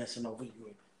 Who's messing over you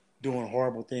and doing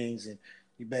horrible things, and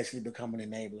you basically become an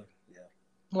enabler. Yeah.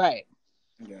 Right.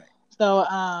 Okay. So,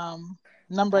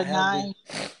 number 9.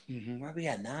 Where we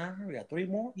got 9? We got 3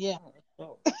 more? Yeah.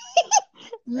 Oh.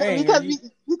 Because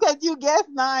you guessed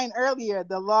 9 earlier,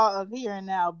 the law of here and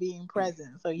now being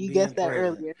present. So you guessed that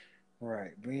earlier.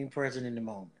 Right. Being present in the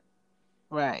moment.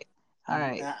 Right. All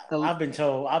right. I've been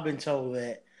told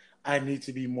that I need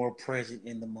to be more present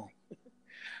in the moment.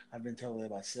 I've been told that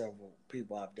by several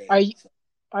people I've Are dated. you So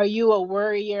are you a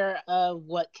worrier of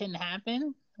what can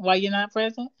happen while you're not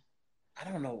present? I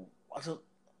don't know.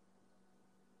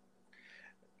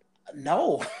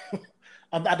 No,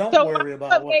 I don't So worry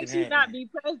about what what can makes you happen. not be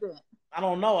present? I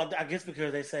don't know. I guess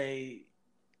because they say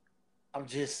I'm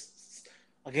just.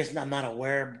 I guess I'm not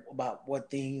aware about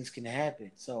what things can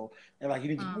happen. So they're like, you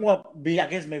need to Mm, more be. I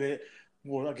guess maybe.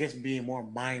 Well, I guess being more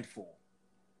mindful,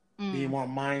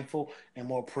 mm, and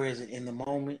more present in the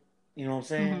moment. You know what I'm mhm.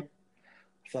 saying?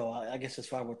 So I guess that's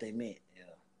probably what they meant. Yeah.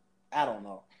 I don't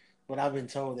know, but I've been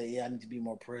told that I need to be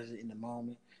more present in the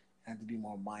moment. I need to be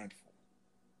more mindful.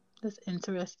 That's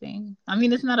interesting. I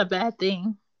mean, it's not a bad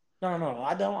thing. No.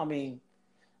 I don't. I mean,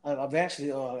 I've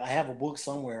actually I have a book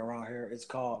somewhere around here. It's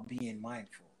called Being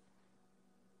Mindful.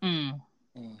 Mm.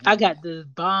 I Hmm. got this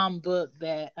bomb book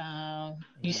that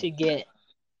you Hmm. should get.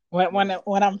 When What when is it?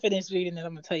 when I'm finished reading it,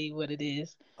 I'm gonna tell you what it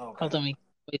is. Hold Okay. on, me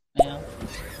now.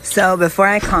 So, before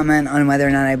I comment on whether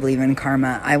or not I believe in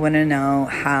karma, I want to know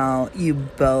how you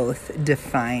both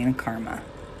define karma.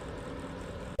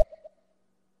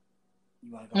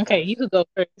 You want to go Okay, you first? could go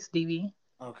first, Stevie.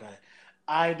 Okay.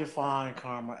 I define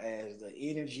karma as the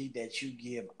energy that you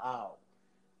give out.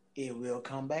 It will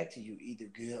come back to you, either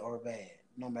good or bad,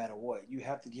 no matter what. You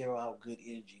have to give out good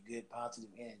energy, good positive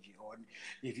energy. Or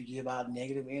if you give out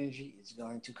negative energy, it's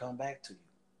going to come back to you.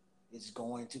 It's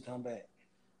going to come back.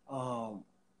 Um,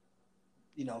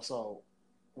 so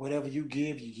whatever you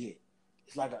give, you get.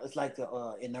 It's like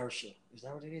the inertia. Is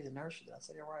that what it is? Inertia? Did I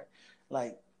say it right?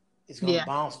 Like it's gonna Yeah,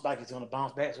 bounce back. It's gonna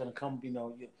bounce back. It's gonna come.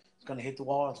 It's gonna hit the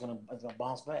wall. It's gonna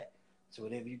bounce back. So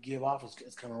whatever you give off,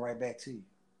 it's coming right back to you.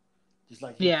 Just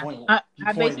like yeah. you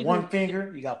I pointed basically one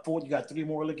finger, you got four, you got three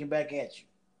more looking back at you.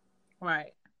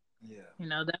 right. Yeah. You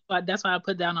know that's why I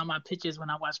put down on my pictures when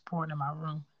I watch porn in my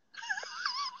room.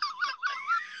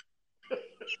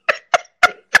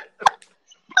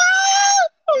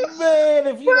 Man,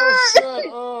 if you don't shut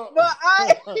but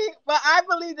I up. but I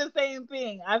believe the same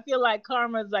thing. I feel like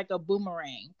karma is like a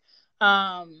boomerang.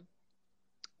 Um,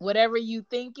 whatever you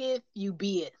think it, you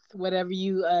be it. Whatever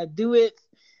you do it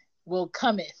will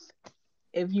cometh,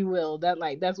 if you will.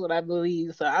 That's what I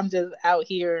believe. So I'm just out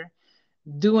here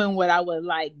doing what I would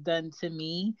like done to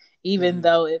me, even Mm-hmm.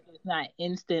 though if it's not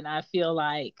instant. I feel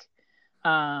like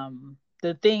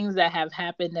the things that have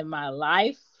happened in my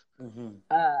life Mm-hmm.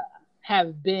 uh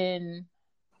have been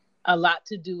a lot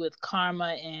to do with karma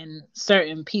and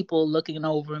certain people looking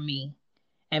over me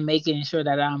and making sure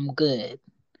that I'm good.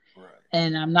 Right.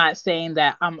 And I'm not saying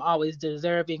that I'm always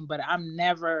deserving, but I'm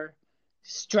never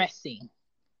stressing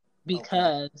Okay.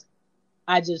 because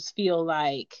I just feel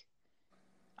like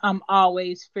I'm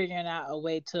always figuring out a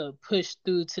way to push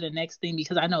through to the next thing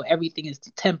because I know everything is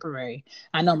temporary.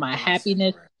 I know Everything's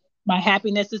temporary. my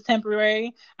happiness is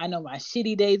temporary. I know my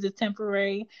shitty days is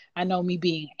temporary. I know me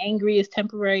being angry is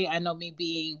temporary. I know me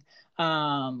being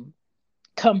um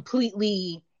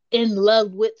completely in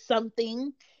love with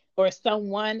something or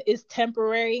someone is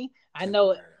temporary. I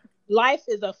know Temporary. life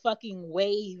is a fucking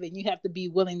wave and you have to be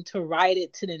willing to ride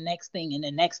it to the next thing and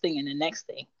the next thing and the next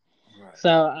thing. Right.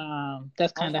 So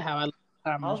that's I kind of was how I look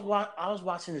at karma. I was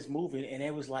watching this movie and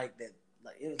it was like that.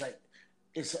 Like it was like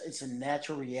it's a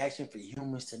natural reaction for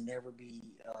humans to never be.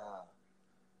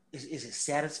 Is it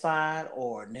satisfied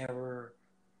or never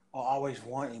or always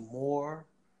wanting more?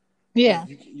 Like Yeah.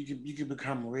 you could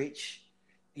become rich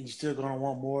and you're still gonna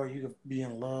want more. You could be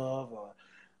in love or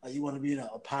you want to be in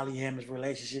a polyamorous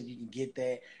relationship. You can get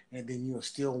that, and then you'll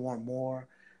still want more.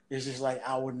 It's just like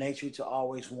our nature to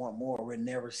always want more. We're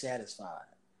never satisfied.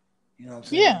 You know what I'm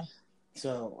saying? Yeah.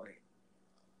 So like,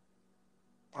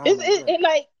 I don't It's know. it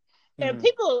like and Mm-hmm.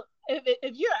 people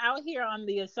if you're out here on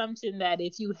the assumption that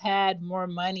if you had more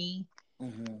money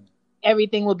Mm-hmm.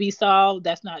 everything will be solved,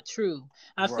 that's not true.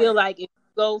 I feel Right. like if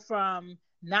you go from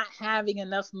not having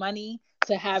enough money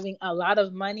to having a lot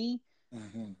of money,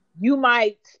 Mm-hmm. you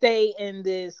might stay in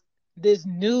this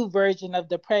new version of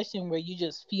depression where you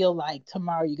just feel like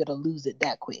tomorrow you're gonna lose it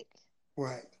that quick,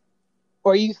 Right.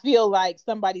 or you feel like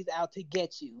somebody's out to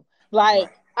get you. Like Right.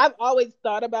 I've always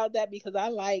thought about that because I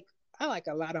like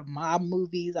a lot of mob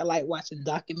movies. I like watching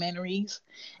documentaries,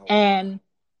 Oh wow. and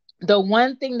the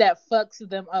one thing that fucks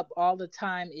them up all the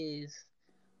time is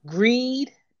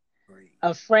greed, Great.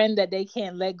 a friend that they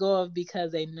can't let go of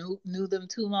because they knew them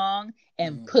too long,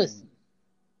 and Mm-hmm. pussy.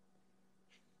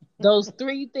 Those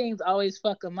three things always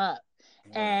fuck them up.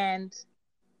 Right. And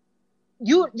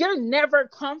you're never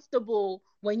comfortable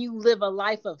when you live a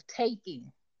life of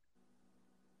taking.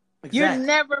 You're Exactly.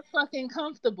 never fucking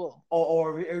comfortable.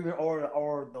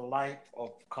 Or the life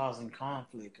of causing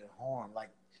conflict and harm, like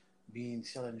being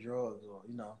selling drugs, or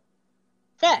when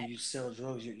you Facts. sell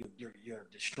drugs, you're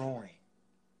destroying.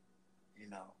 You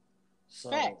know, so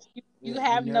Facts. You yeah, you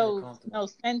have never comfortable. no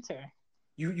center.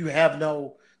 You have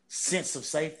no sense of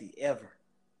safety ever,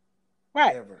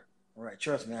 Right. ever. Right?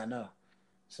 Trust me, I know.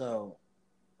 So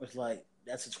it's like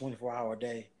that's a 24-hour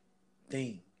day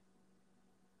thing.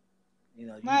 You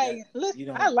Like, that listen, you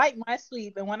I don't. like my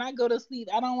sleep, and when I go to sleep,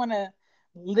 I don't want to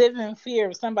live in fear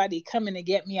of somebody coming to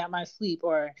get me out my sleep,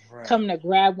 or Right, coming to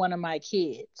grab one of my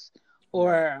kids,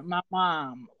 right, or my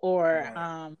mom, or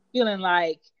right. feeling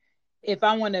like if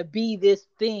I want to be this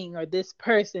thing or this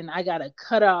person, I gotta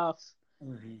cut off,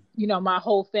 Hmm. my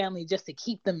whole family just to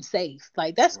keep them safe.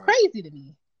 Like, that's Right. crazy to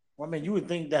me. Well, I mean, you would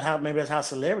think that how maybe that's how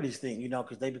celebrities think,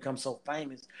 because they become so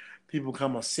famous, people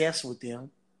become obsessed with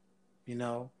them, you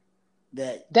know,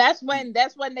 that. That's when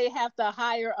they have to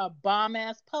hire a bomb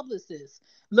ass publicist.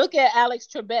 Look at Alex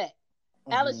Trebek.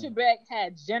 Alex Hmm. Trebek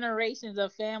had generations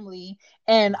of family,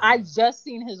 and I Hmm. just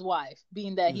seen his wife,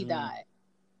 being that he Hmm. died.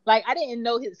 Like, I didn't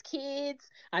know his kids.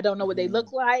 I don't know what they Hmm.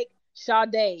 look like.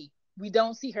 Sade, we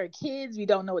don't see her kids. We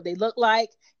don't know what they look like.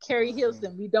 Carrie Hmm.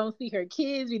 Hilson, we don't see her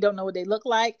kids. We don't know what they look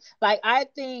like. Like, I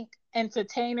think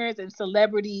entertainers and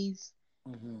celebrities,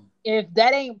 Hmm. if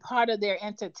that ain't part of their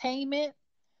entertainment,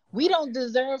 we Right, don't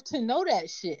deserve to know that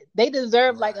shit. They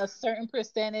deserve like right, a certain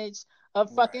percentage of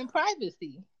right, fucking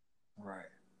privacy. right.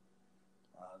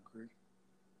 I agree.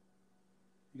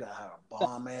 You gotta have a So,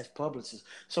 bomb ass publicist.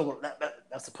 So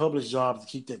that's the publicist's job to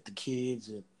keep the kids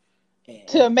and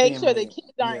to the make sure the family.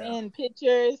 kids aren't Yeah, in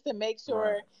pictures, to make right,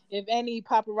 sure if any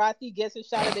paparazzi gets a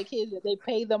shot of the kids, that they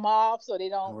pay them off so they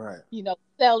don't, right,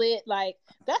 sell it. Like,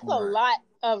 that's a right, lot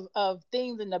of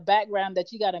things in the background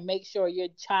that you got to make sure your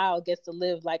child gets to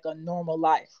live like a normal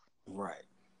life, right.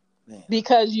 Man,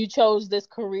 because you chose this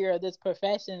career, this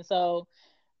profession. So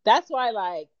that's why,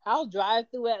 like, I'll drive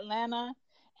through Atlanta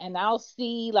and I'll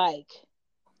see, like,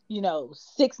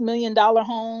 $6 million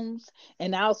homes,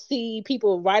 and I'll see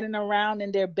people riding around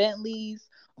in their Bentleys,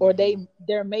 or hmm,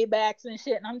 their Maybachs and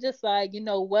shit. And I'm just like, you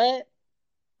know what?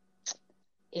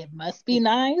 It must be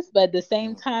nice, but at the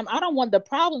same time, I don't want the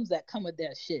problems that come with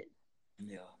that shit.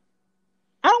 yeah.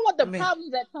 I don't want I the mean,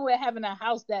 problems that come with having a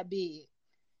house that big.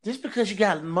 just because you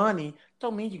got money,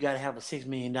 don't mean you gotta have a $6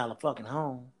 million fucking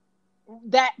home.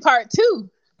 That part too.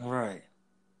 Right.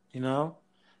 You know,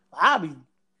 I'll be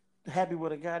happy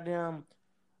with a goddamn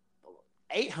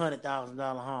 $800,000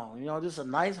 home. Just a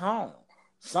nice home,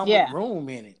 some with Yeah, room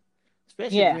in it.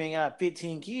 Especially if yeah. you ain't got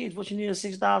 15 kids, what you need a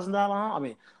 $6,000 home? I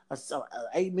mean, a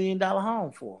 $8 million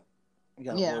home for? You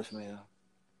got a Yeah. voicemail.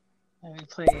 Let me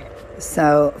play it.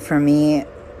 So for me,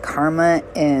 karma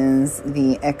is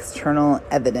the external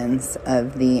evidence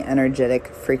of the energetic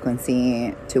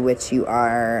frequency to which you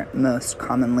are most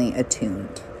commonly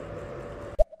attuned.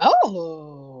 Oh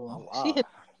Oh, she wow, hit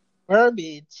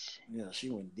verbiage. yeah, she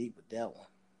went deep with that one.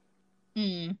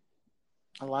 Hmm.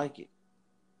 I like it.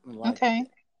 I like it. Okay.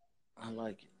 I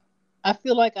like it. I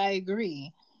feel like I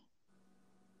agree.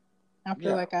 I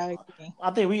feel Yeah, like I agree.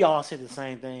 I think we all said the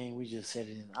same thing. We just said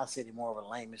it. I said it more of a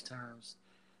layman's terms.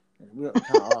 We're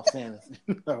kind of all saying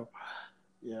it.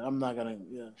 Yeah, I'm not gonna.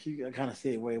 Yeah, she kind of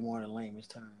said it way more in layman's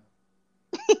terms.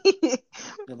 Yeah,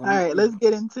 All right, let's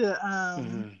get into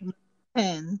mhm.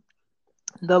 10,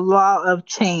 the law of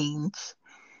change.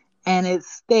 And it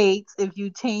states, if you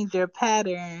change your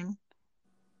pattern,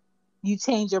 you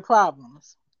change your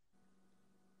problems.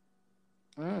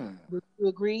 Mm. Would you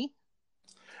agree?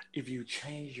 If you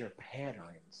change your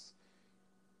patterns,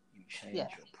 you Yeah.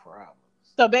 change your problems.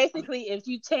 So basically, if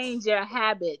you change your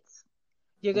habits,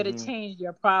 you're going to Hmm. change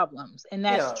your problems. And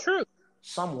that's Yeah, true.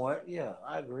 somewhat. Yeah,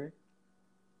 I agree.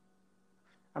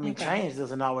 I mean, Okay. change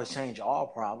doesn't always change all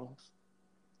problems.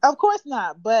 Of course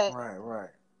not. But, Right, right.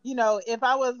 if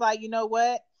I was like, you know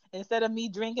what? Instead of me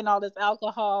drinking all this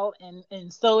alcohol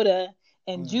and soda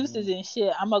and juices Hmm. and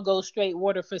shit, I'm going to go straight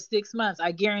water for 6 months.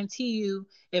 I guarantee you,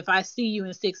 if I see you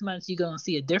in 6 months, you're going to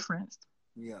see a difference.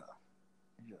 Yeah,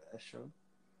 yeah, that's true.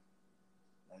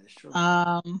 That is true.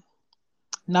 Um,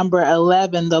 Number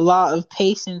 11, the law of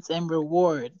patience and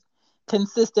reward.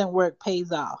 Consistent work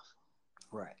pays off.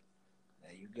 Right.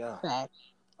 There you go. Fact.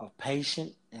 Of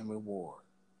patient and reward.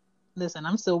 Listen,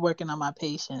 I'm still working on my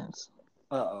patience.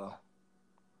 Uh-oh.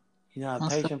 You're not a I'm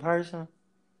still... patient person?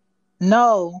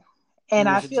 No. And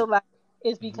You I want your... feel like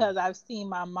it's Mm-hmm. because I've seen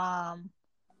my mom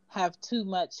have too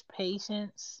much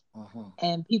patience Mm-hmm.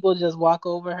 and people just walk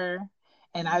over her.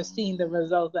 And I've seen the Mm-hmm.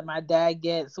 results that my dad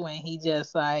gets when he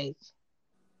just like,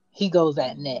 he goes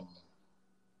at net.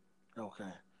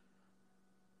 Okay.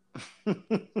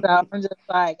 So I'm just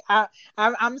like,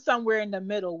 I'm somewhere in the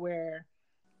middle where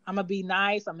I'm gonna be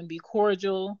nice, I'm gonna be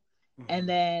cordial, Mm-hmm. and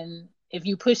then if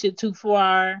you push it too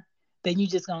far, then you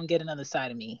just gonna get another side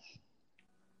of me.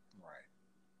 Right.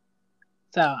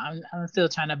 So I'm still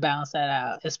trying to balance that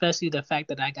out, especially the fact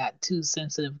that I got two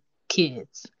sensitive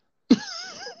kids.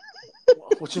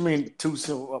 What you mean too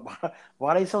soon?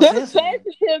 Why are they so They're sensitive?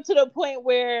 sensitive to the point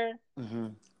where Mm-hmm.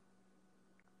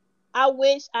 I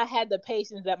wish I had the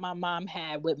patience that my mom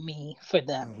had with me for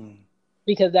them, Mm-hmm.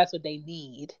 because that's what they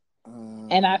need.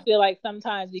 And I Mm-hmm. feel like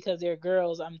sometimes because they're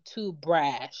girls, I'm too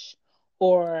brash,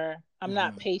 or I'm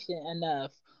not Mm-hmm. patient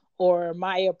enough, or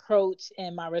my approach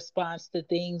and my response to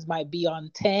things might be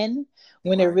on 10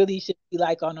 when it Right. really should be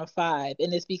like on a 5.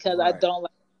 And it's because I Right. don't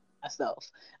like myself.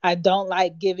 I don't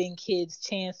like giving kids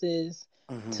chances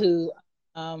Mm-hmm. to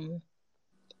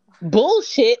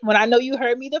bullshit when I know you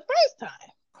heard me the first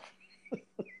time.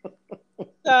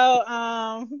 So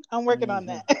I'm working on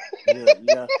Mm-hmm. that.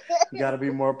 Yeah, you got to be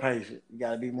more patient. You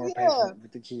got to be more Yeah. patient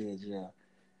with the kids. Yeah. All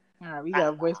right, we got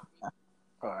a voice. All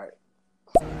right.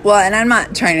 Well, and I'm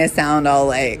not trying to sound all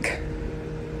like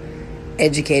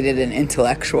educated and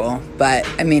intellectual, but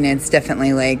I mean, it's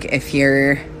definitely like if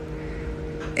you're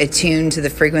attuned to the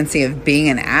frequency of being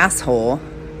an asshole,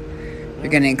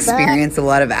 you're going to experience a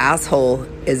lot of asshole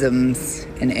isms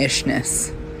and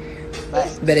ishness.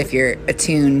 But if you're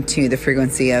attuned to the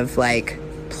frequency of like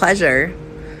pleasure,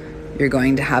 you're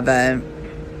going to have a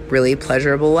really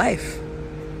pleasurable life.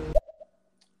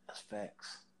 That's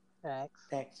facts. Facts.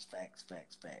 Facts. Facts.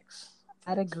 Facts. Facts.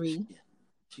 I'd agree.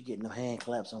 She getting no hand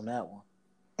claps on that one.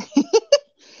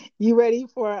 You ready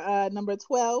for number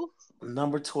 12?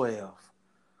 Number 12.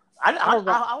 All right.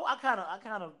 I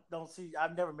kind of don't see.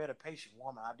 I've never met a patient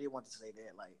woman. I did want to say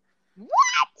that. Like, What?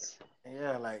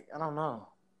 yeah, like I don't know.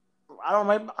 I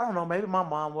don't know. Maybe my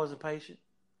mom wasn't patient.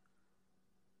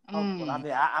 But I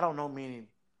mean, I don't know. Meaning,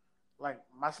 like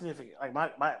my significant, like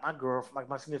my girl, like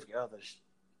my significant other.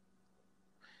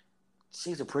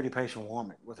 She's a pretty patient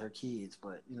woman with her kids,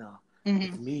 but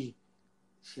with me,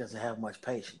 she doesn't have much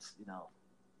patience.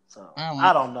 So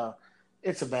I don't know.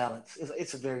 It's a balance.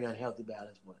 It's a very unhealthy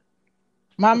balance, but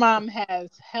My mom has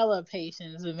hella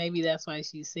patience, and maybe that's why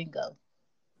she's single.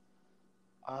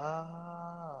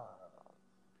 ah,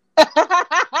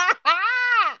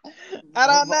 I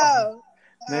don't know.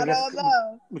 I maybe don't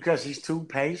know. because she's too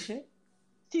patient.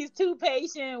 She's too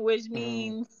patient, which Mm-hmm.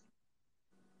 means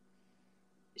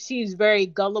she's very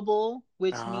gullible,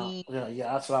 which means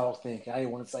Yeah, that's what I was thinking. I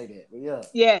didn't want to say that, but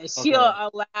yeah, she'll okay,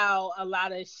 allow a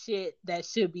lot of shit that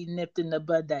should be nipped in the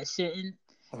bud that shouldn't.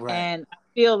 right. And I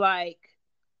feel like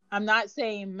I'm not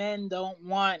saying men don't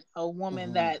want a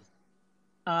woman Mm-hmm. that's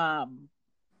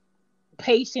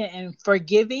patient and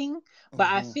forgiving, but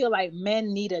I Mm-hmm. feel like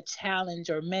men need a challenge,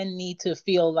 or men need to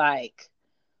feel like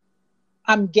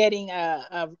I'm getting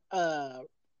a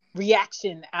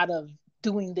reaction out of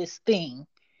doing this thing,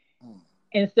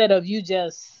 instead of you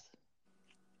just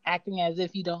acting as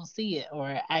if you don't see it,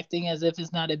 or acting as if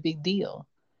it's not a big deal.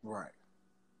 Right.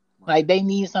 Like they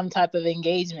need some type of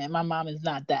engagement. My mom is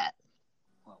not that.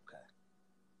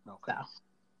 Okay.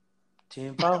 So.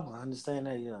 10-4. I understand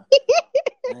that. Yeah.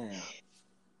 Man.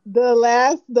 The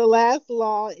last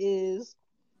law is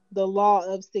the law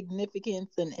of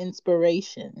significance and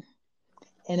inspiration.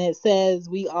 And it says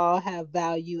we all have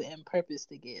value and purpose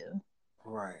to give.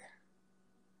 Right.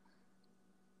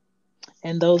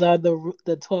 And those are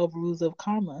the 12 rules of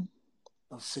karma.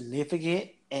 Significant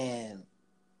and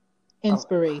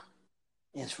Inspiration.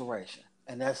 inspiration.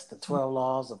 And that's the 12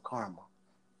 laws of karma.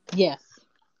 Yes.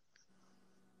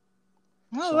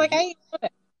 I was like, I didn't know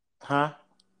that. Huh?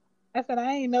 I said,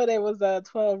 I didn't know there was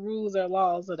 12 rules or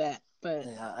laws of that. But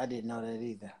Yeah, I didn't know that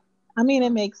either. I mean,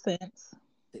 it makes sense.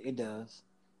 It does.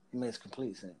 It makes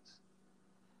complete sense.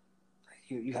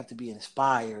 You have to be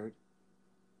inspired.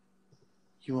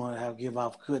 You want to give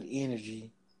off good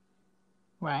energy.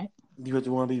 Right. You have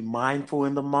to want to be mindful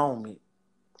in the moment.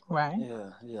 Right.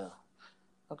 Yeah.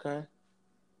 Okay.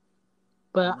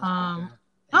 But I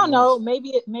don't know.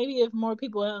 Maybe if more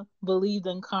people believed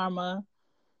in karma,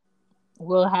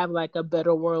 we'll have like a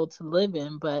better world to live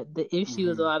in. But the issue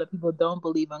is a lot of people don't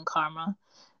believe in karma.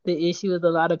 The issue is a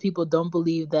lot of people don't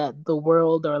believe that the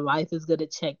world or life is going to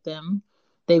check them.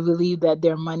 They believe that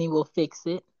their money will fix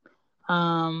it.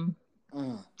 And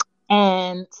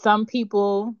some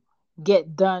people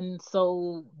get done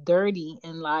so dirty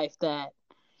in life that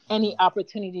any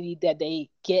opportunity that they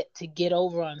get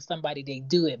over on somebody, they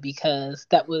do it because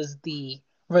that was the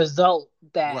result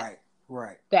that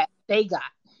that they got.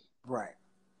 Right.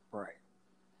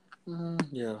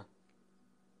 Yeah.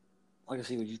 I can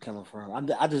see where you're coming from.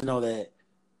 I just know that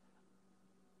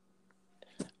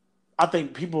I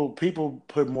think people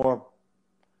put more.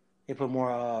 They put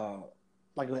more.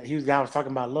 Like he was guy was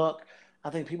talking about luck. I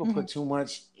think people Mm-hmm. put too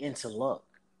much into luck.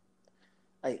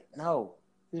 Like no,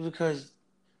 it's because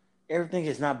everything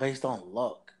is not based on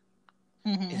luck.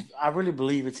 Mm-hmm. I really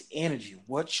believe it's energy.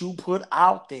 What you put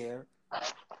out there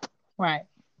Right.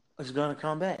 is gonna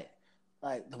come back.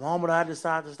 Like the moment I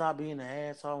decided to stop being an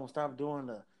asshole and stop doing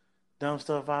the dumb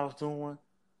stuff I was doing,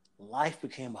 life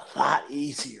became a lot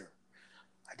easier.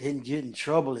 I didn't get in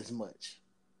trouble as much.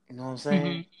 You know what I'm Mm-hmm.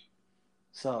 saying?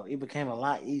 So it became a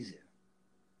lot easier.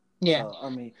 Yeah. So I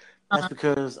mean, that's Uh,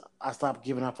 because I stopped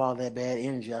giving off all that bad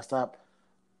energy. I stopped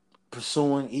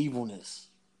pursuing evilness.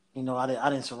 I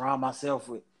didn't surround myself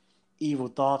with evil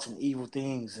thoughts and evil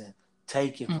things and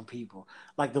taking mm, from people.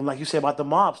 Like you said about the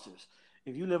mobsters.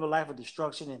 If you live a life of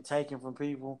destruction and taking from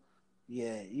people,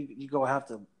 yeah, you gonna have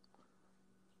to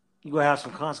you gonna have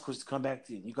some consequences to come back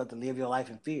to you. You got to live your life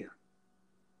in fear.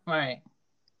 right.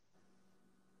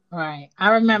 Right.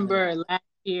 I remember last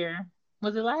year.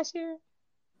 Was it last year?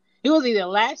 It was either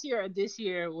last year or this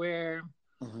year where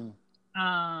Mm-hmm.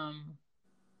 um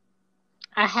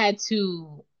I had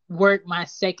to work my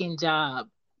second job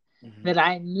Mm-hmm. that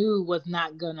I knew was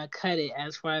not gonna cut it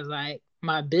as far as like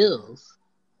my Mm-hmm. bills.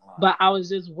 But I was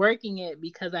just working it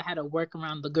because I had to work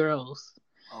around the girls.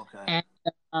 Okay.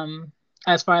 And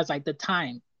as far as like the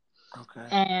time. Okay.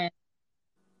 And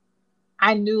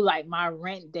I knew like my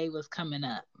rent day was coming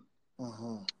up.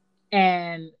 Mm-hmm.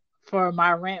 And for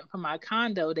my rent for my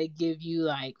condo, they give you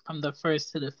like from the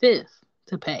first to the fifth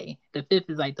to pay. The fifth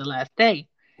is like the last day.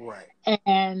 Right.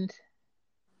 And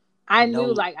I With knew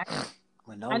no like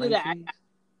with no I knew late that fees.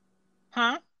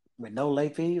 huh? With no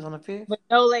late fees on the fifth. With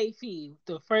no late fee,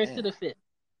 the first to Damn, the fifth,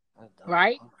 that's dope.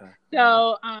 right? Okay. Right.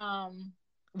 So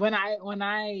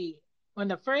when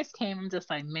the first came, I'm just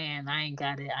like, man, I ain't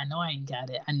got it. I know I ain't got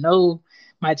it. I know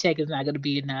my check is not gonna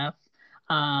be enough.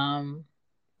 Um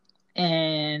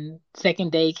and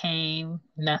second day came,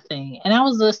 nothing. And I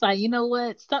was just like, you know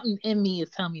what? Something in me is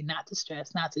telling me not to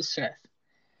stress, not to stress.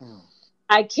 Mm.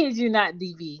 I kid you not,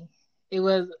 DB. It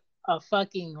was a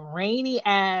fucking rainy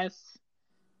ass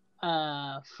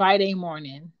Friday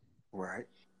morning, Right.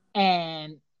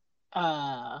 and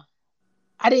uh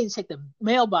I didn't check the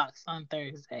mailbox on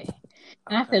Thursday.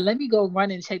 And I said, Okay. let me go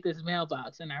run and check this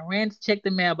mailbox. And I ran to check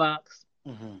the mailbox,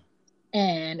 Mm-hmm.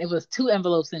 and it was two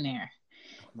envelopes in there.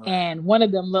 Right. And one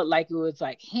of them looked like it was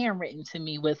like handwritten to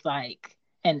me with like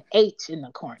an H in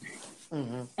the corner.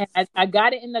 Mm-hmm. And I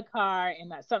got it in the car,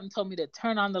 and something told me to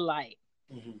turn on the light.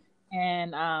 Mm-hmm.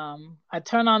 And I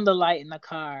turned on the light in the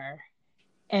car,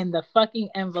 and the fucking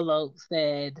envelope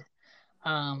said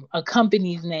a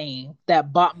company's name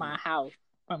that bought my house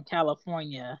from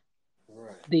California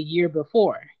Right. the year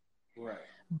before. Right.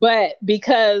 But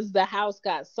because the house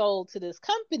got sold to this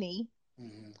company,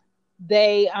 Mm-hmm.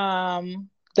 they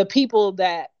the people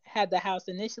that had the house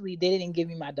initially, they didn't give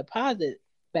me my deposit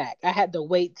back. I had to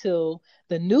wait till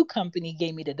the new company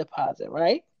gave me the deposit,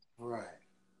 right? Right.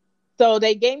 So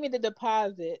they gave me the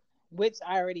deposit, which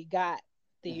I already got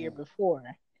the year Mm-hmm. before.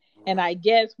 And Right. I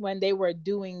guess when they were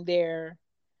doing their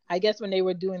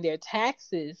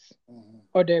taxes Mm-hmm.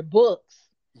 or their books,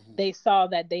 Mm-hmm. they saw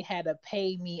that they had to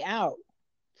pay me out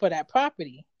for that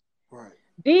property. Right.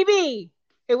 DB,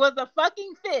 it was the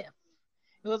fucking fifth.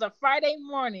 It was a Friday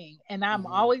morning, and I'm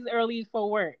Mm-hmm. always early for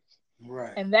work.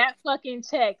 Right. And that fucking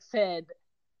check said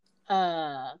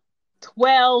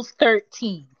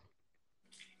 1213.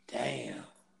 Damn.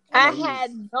 I I know you was.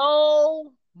 had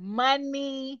no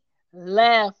money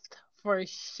left for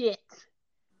shit.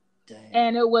 Damn.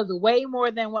 And it was way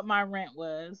more than what my rent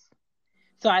was.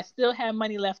 So I still had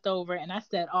money left over. And I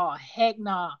said, oh, heck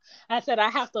no. Nah. I said, I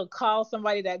have to call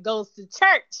somebody that goes to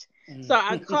church. So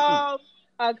I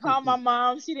called my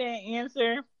mom. She didn't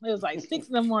answer. It was like 6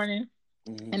 a.m.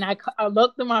 Mm-hmm. And I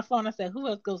looked at my phone. I said, who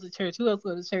else goes to church? Who else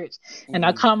goes to church? And I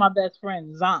Mm-hmm. called my best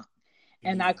friend, Zonk.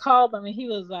 And I Mm-hmm. called him, and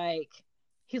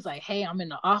he's like, hey, I'm in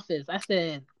the office. I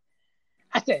said,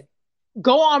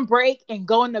 go on break and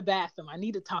go in the bathroom. I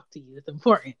need to talk to you. It's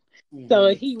important. So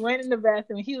Mm-hmm. he went in the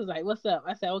bathroom, and he was like, what's up?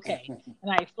 I said, okay.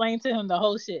 And I explained to him the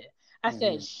whole shit. I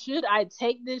said, Mm-hmm. should I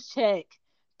take this check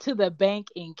to the bank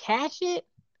and cash it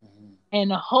Mm-hmm.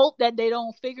 and hope that they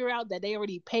don't figure out that they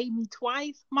already paid me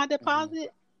twice my Mm-hmm.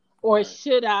 deposit? Or Right.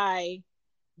 should I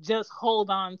just hold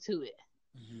on to it?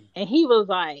 Mm-hmm. And he was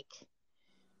like,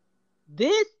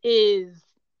 this is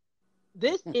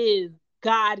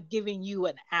God giving you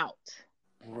an out.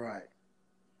 Right. Right.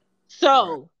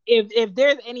 So if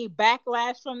there's any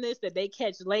backlash from this that they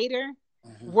catch later,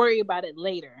 Mm-hmm. worry about it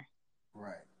later.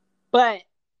 Right. But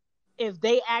if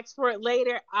they ask for it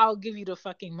later, I'll give you the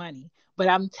fucking money. But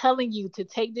I'm telling you to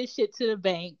take this shit to the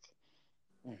bank,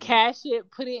 cash it,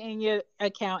 put it in your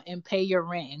account, and pay your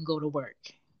rent and go to work.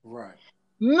 Right.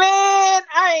 Man,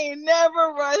 I ain't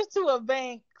never rushed to a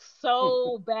bank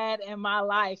so bad in my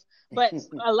life. But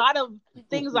a lot of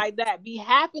things like that be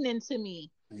happening to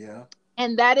me. Yeah.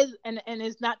 And that is, and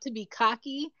it's not to be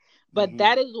cocky, but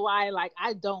that is why, like,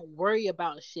 I don't worry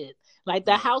about shit. Like,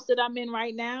 the house that I'm in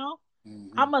right now,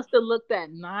 I must have looked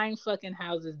at 9 fucking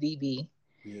houses, DB.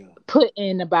 Yeah. Put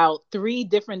in about 3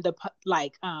 different,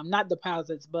 not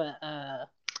deposits, but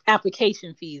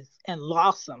application fees, and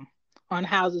lost them on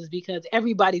houses because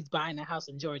everybody's buying a house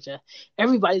in Georgia.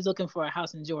 Everybody's looking for a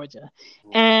house in Georgia.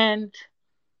 Right. And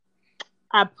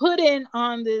I put in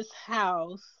on this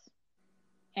house,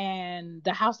 and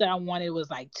the house that I wanted was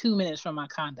like 2 minutes from my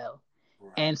condo.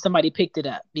 Right. And somebody picked it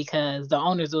up because the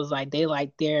owners was like, they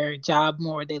like their job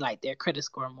more, they like their credit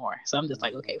score more. So I'm just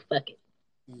like, okay, fuck it.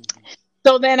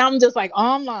 So then I'm just like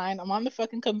online, I'm on the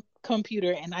fucking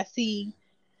computer, and I see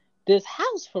this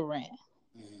house for rent.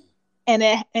 And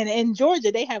in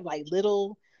Georgia, they have like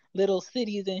little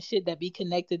cities and shit that be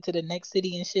connected to the next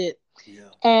city and shit. Yeah.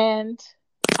 And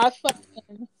I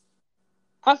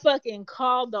fucking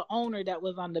called the owner that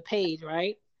was on the page,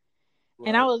 right?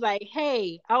 And I was like,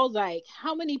 hey,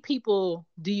 how many people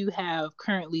do you have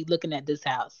currently looking at this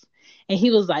house? And he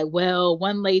was like, well,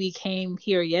 one lady came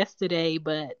here yesterday,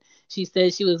 but she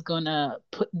said she was going to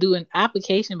do an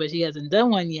application, but she hasn't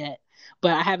done one yet.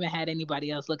 But I haven't had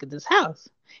anybody else look at this house.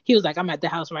 He was like, I'm at the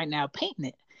house right now painting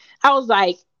it. I was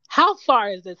like, how far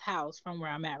is this house from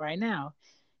where I'm at right now?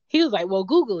 He was like, well,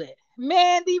 Google it.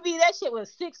 Man, DB, that shit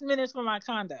was 6 minutes from my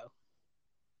condo.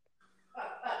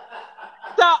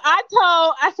 So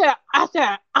I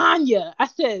said, Anya, I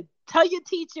said, tell your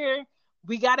teacher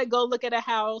we got to go look at a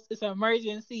house. It's an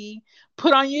emergency.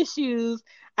 Put on your shoes.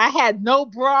 I had no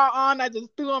bra on. I just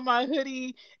threw on my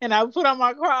hoodie and I put on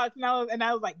my Crocs, and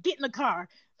I was like, get in the car.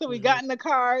 So we got in the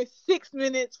car, 6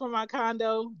 minutes from my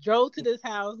condo, drove to this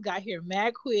house, got here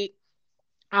mad quick.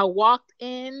 I walked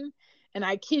in, and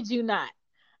I kid you not,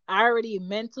 I already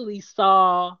mentally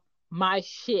saw my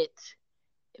shit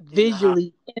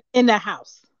visually in the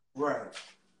house. Right.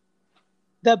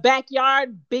 The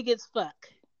backyard, big as fuck.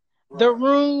 Right. The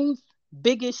rooms,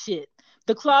 big as shit.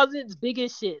 The closets, big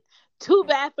as shit. 2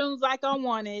 bathrooms like I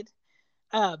wanted.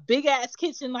 A big ass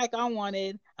kitchen like I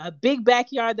wanted. A big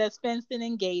backyard that's fenced in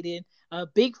and gated. A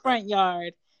big front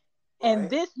yard. Right. And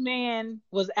this man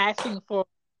was asking for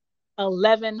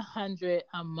 $1,100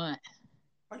 a month.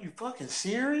 Are you fucking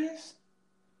serious?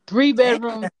 3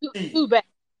 bedrooms, 2 baths.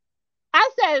 I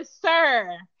said,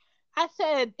 sir,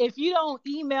 if you don't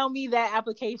email me that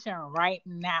application right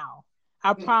now,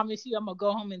 I promise you I'm going to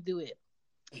go home and do it.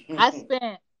 I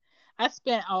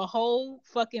spent a whole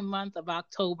fucking month of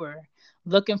October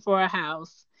looking for a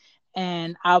house,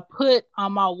 and I put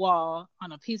on my wall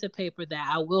on a piece of paper that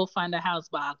I will find a house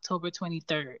by October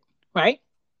 23rd, right?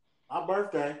 My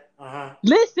birthday.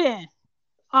 Listen,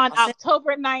 on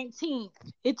October 19th,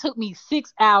 it took me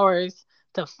 6 hours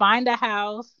to find a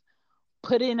house,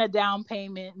 put in a down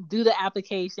payment, do the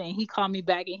application. He called me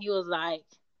back and he was like,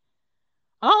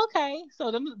 oh, okay,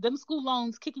 so them school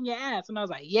loans kicking your ass. And I was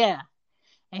like, yeah.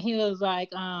 And he was like,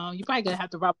 you're probably gonna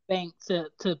have to rob a bank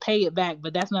to pay it back,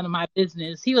 but that's none of my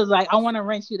business. He was like, I want to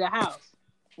rent you the house.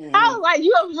 I was like,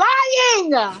 you're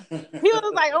lying. He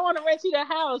was like, I want to rent you the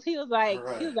house. He was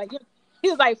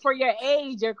like, for your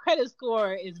age, your credit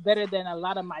score is better than a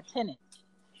lot of my tenants.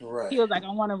 Right. He was like,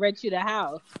 I want to rent you the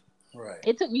house. Right.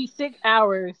 It took me 6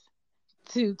 hours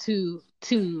to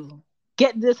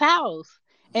get this house.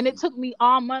 And it took me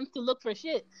all month to look for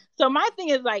shit. So my thing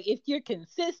is, like, if you're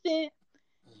consistent,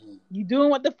 you doing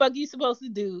what the fuck you supposed to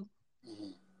do,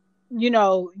 you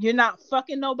know, you're not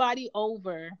fucking nobody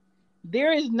over,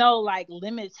 there is no, like,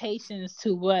 limitations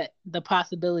to what the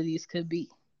possibilities could be.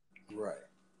 Right.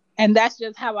 And that's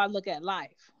just how I look at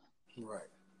life. Right.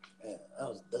 Man,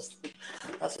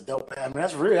 that's a dope. I mean,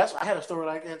 that's real. I had a story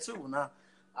like that too. When I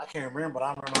can't remember, but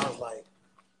I remember I was like,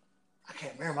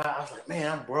 I was like,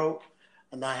 man, I'm broke,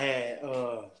 and I had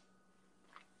I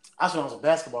was a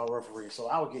basketball referee, so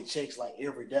I would get checks like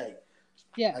every day.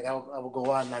 Yeah. Like I would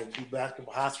go out and like do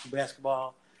basketball, high school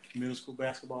basketball, middle school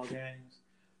basketball games,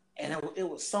 and it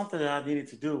was something that I needed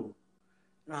to do,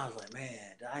 and I was like,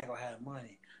 man, I ain't gonna have the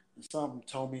money. And something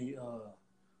told me,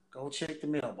 go check the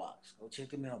mailbox.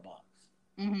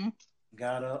 Mm-hmm.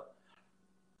 Got up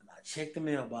and I checked the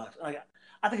mailbox. Like,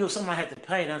 I think it was something I had to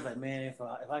pay. And I was like, man, if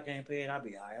I can't pay it, I'll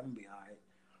be all right. I'm gonna be all right.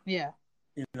 Yeah.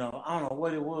 You know, I don't know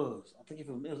what it was. I think it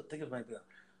was maybe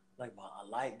like a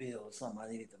light bill or something. I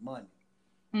needed the money.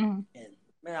 Mhm. And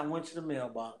man, I went to the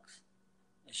mailbox,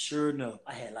 and sure enough,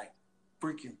 I had like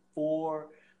freaking 4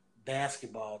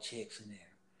 basketball checks in there.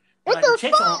 And What like the the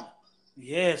checks fuck? on,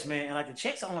 yes, man, and like the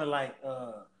checks only like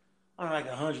 $100,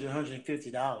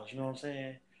 $150. You know what I'm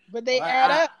saying? But But they add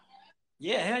up.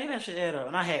 yeah, hell yeah, that shit add up.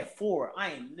 And I had 4.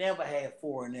 I ain't never had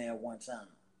 4 in there at one time.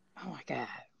 Oh my god.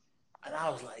 And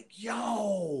I was like,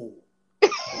 yo,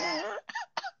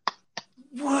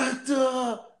 what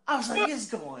the? I was like, it's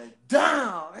going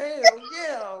down. Hell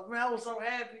yeah, man. I was so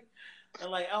happy.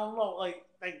 And like, I don't know, like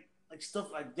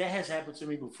stuff like that has happened to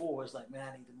me before. It's like, man,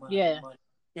 I need the money. I need Yeah. the money.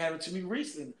 It happened to me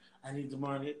recently. I need the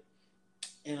money.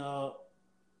 And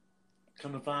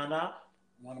come to find out,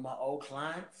 one of my old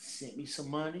clients sent me some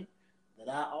money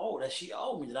that she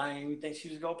owed me, that I didn't even think she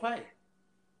was gonna pay.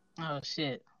 Oh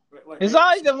shit. Like, It's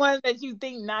always the ones that you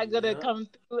think not gonna Yeah. come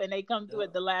through, and they come through Yeah.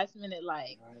 at the last minute,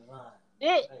 like right.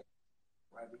 shit.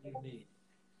 Right, but you need.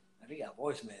 Now, we got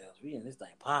voicemails. We in this thing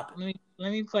popping.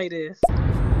 Let me play this.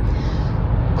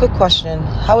 Quick question.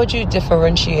 How would you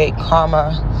differentiate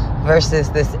karma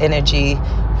versus this energy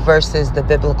versus the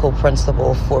biblical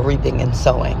principle for reaping and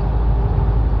sowing?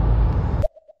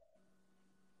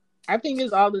 I think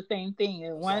it's all the same thing.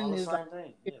 And It's one all the is same like,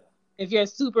 thing. Yeah. if you're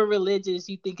super religious,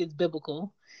 you think it's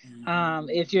biblical. Mm-hmm.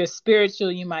 If you're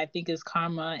spiritual, you might think it's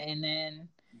karma. And then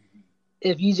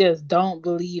if you just don't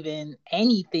believe in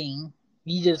anything,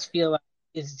 you just feel like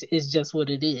it's just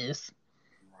what it is.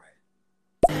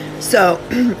 So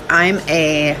I'm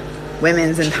a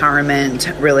women's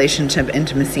empowerment, relationship,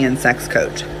 intimacy, and sex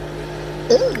coach.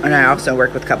 And I also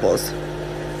work with couples.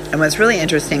 And what's really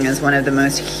interesting is one of the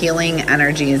most healing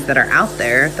energies that are out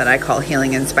there that I call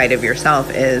healing in spite of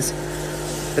yourself is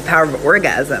the power of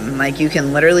orgasm. Like, you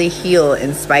can literally heal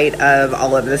in spite of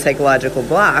all of the psychological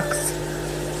blocks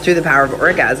through the power of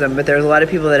orgasm. But there's a lot of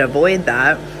people that avoid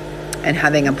that and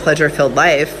having a pleasure-filled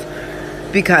life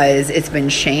because it's been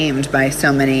shamed by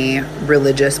so many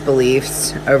religious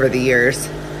beliefs over the years.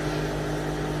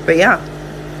 But yeah,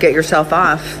 get yourself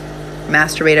off,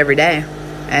 masturbate every day,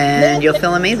 and you'll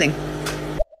feel amazing.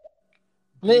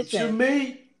 Listen,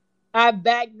 me. I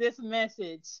back this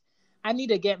message. I need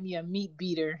to get me a meat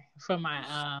beater for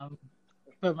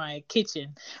my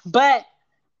kitchen. But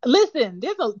listen,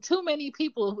 there's too many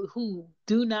people who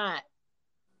do not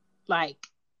like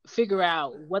figure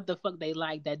out what the fuck they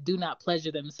like, that do not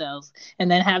pleasure themselves, and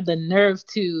then have the nerve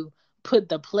to put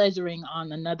the pleasuring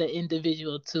on another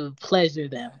individual to pleasure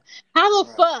them. How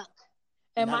the fuck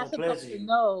am I supposed to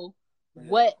know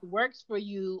what works for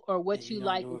you or what you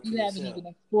like if you haven't even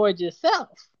explored yourself?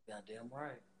 Goddamn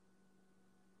right.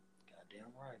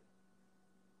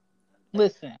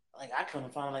 Listen. Like, I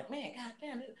couldn't find, like, man,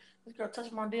 goddamn, this girl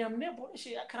touched my damn nipple. This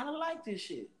shit, I kind of like this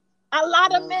shit. A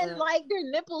lot of men like their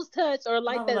nipples touched or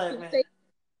like that sensation,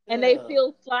 and they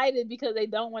feel slighted because they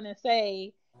don't want to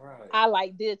say, I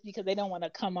like this, because they don't want to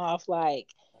come off like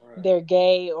they're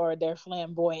gay or they're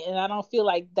flamboyant. And I don't feel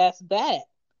like that's bad.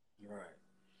 Right.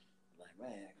 Like,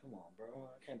 man, come on, bro.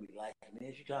 I can't be liking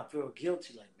this. You gotta feel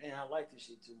guilty. Like, man, I like this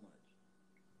shit too much.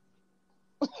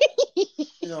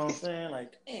 You know what I'm saying?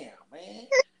 Like, damn, man.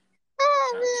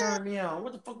 Turn me on.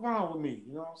 What the fuck wrong with me?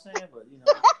 You know what I'm saying? But, you know.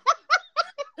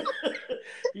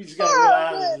 You just gotta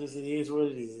realize it is what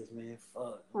it is, man.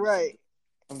 Fuck. Right.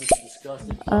 I'm just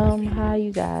disgusted. Hi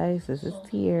you guys, this is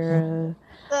Tiara.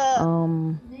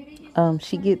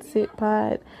 She Gets It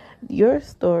Pod. Your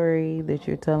story that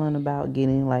you're telling about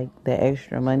getting like the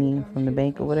extra money from the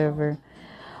bank or whatever,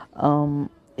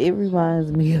 it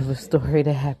reminds me of a story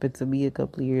that happened to me a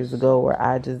couple of years ago where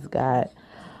I just got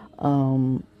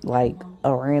like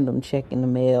a random check in the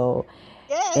mail,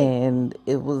 and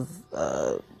it was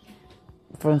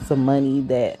from some money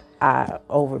that I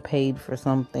overpaid for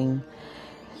something,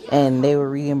 and they were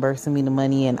reimbursing me the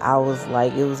money, and I was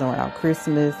like, it was around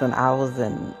Christmas and I was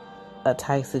in a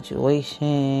tight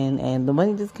situation and the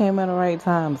money just came at the right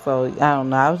time. So I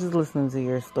don't know, I was just listening to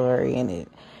your story and it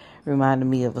reminded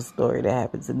me of a story that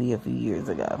happened to me a few years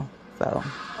ago. So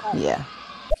yeah.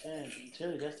 Man, I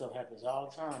tell you, that stuff happens all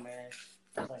the time, man.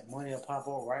 It's like money will pop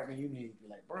up right when you need it. Be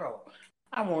like, bro,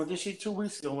 I wanted this shit 2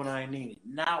 weeks ago when I ain't need it.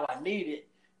 Now I need it,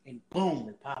 and boom,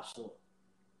 it pops up.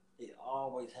 It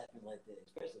always happens like that,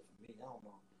 especially for me. I don't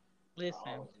know.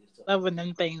 Listen, love when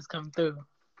them things come through.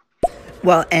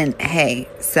 Well, and hey,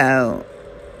 so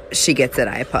She Gets It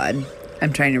iPod.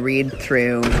 I'm trying to read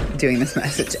through doing this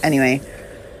message. Anyway,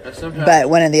 but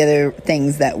one of the other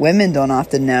things that women don't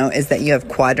often know is that you have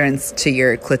quadrants to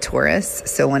your clitoris.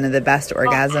 So one of the best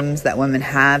orgasms that women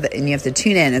have, and you have to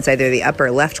tune in, it's either the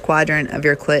upper left quadrant of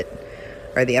your clit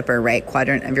or the upper right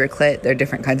quadrant of your clit. There are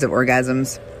different kinds of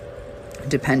orgasms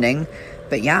depending.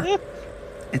 But yeah,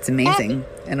 It's amazing.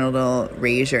 And it'll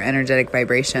raise your energetic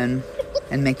vibration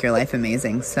and make your life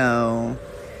amazing. So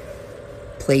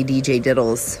play DJ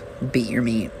Diddles, beat your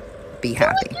meat, be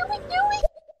happy.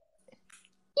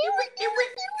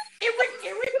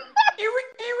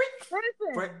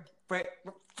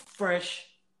 Fresh.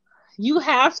 You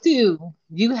have to.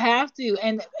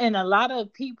 And a lot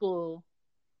of people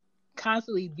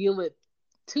constantly deal with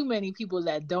too many people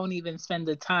that don't even spend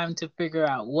the time to figure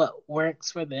out what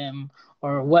works for them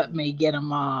or what may get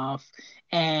them off.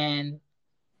 And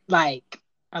like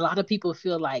a lot of people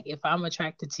feel like if I'm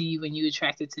attracted to you and you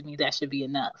attracted to me, that should be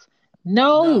enough.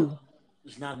 No.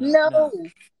 It's not enough. No.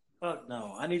 Fuck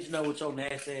no. I need to know what your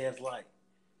nasty ass like.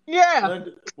 Yeah.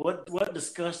 What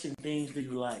disgusting things do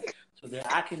you like so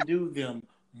that I can do them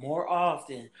more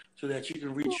often so that you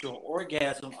can reach your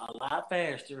orgasm a lot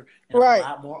faster and a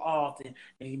lot more often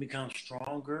and you become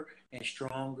stronger and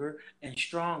stronger and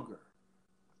stronger.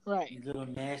 Right. You little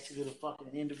nasty little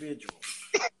fucking individual.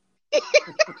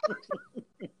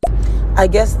 I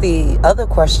guess the other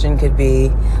question could be,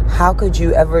 how could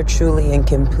you ever truly and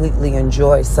completely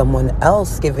enjoy someone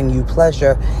else giving you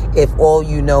pleasure if all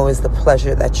you know is the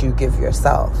pleasure that you give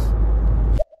yourself?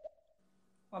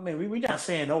 I mean, we're not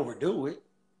saying overdo it.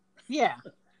 Yeah.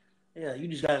 Yeah, you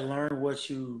just got to learn what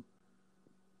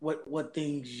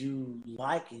things you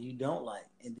like and you don't like,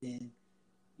 and then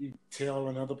you tell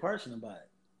another person about it.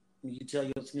 You tell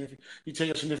your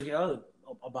significant other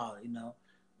about it.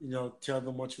 Tell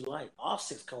them what you like. All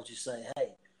sex coaches say,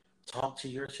 hey, talk to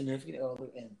your significant other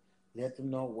and let them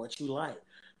know what you like.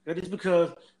 But it's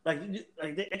because like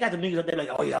they got the niggas up there like,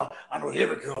 oh yeah, I know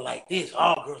every girl like this.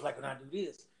 All girls like when I do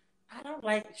this. I don't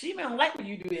like. She don't like when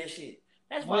you do that shit.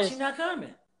 That's why she's not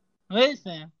coming.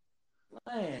 Listen,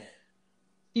 man,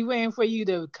 she waiting for you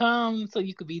to come so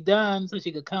you could be done so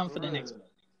she could come for the next one.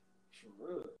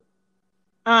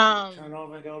 Turn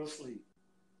off and go to sleep.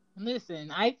 Listen,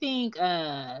 I think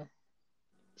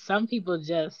some people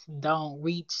just don't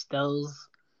reach those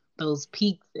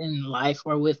peaks in life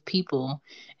or with people,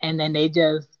 and then they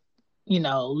just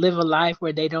live a life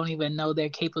where they don't even know their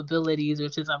capabilities,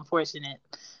 which is unfortunate.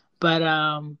 But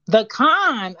the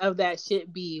con of that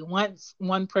should be once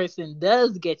one person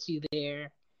does get you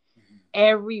there,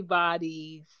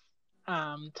 everybody's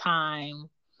time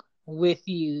with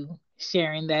you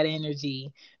sharing that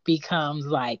energy becomes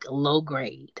like low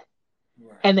grade.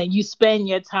 Right. And then you spend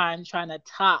your time trying to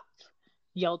top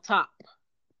your top,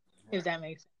 if that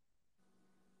makes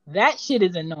sense. That shit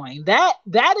is annoying. That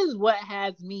is what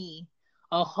has me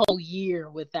a whole year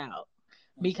without,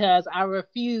 because I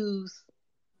refuse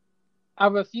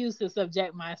to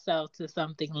subject myself to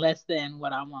something less than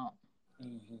what I want.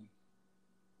 Mm-hmm.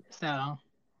 So,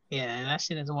 yeah, that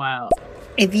shit is wild.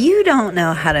 If you don't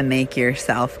know how to make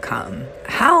yourself come,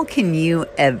 how can you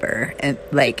ever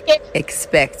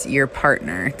expect your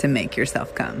partner to make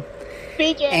yourself come?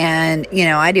 And,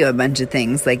 I do a bunch of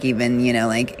things, like even,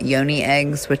 like yoni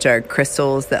eggs, which are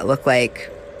crystals that look like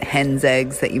hen's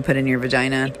eggs that you put in your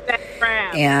vagina.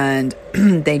 And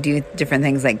they do different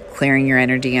things like clearing your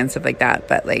energy and stuff like that.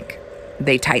 But like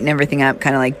they tighten everything up,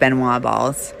 kind of like Benoit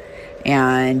balls.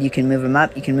 And you can move them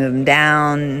up, you can move them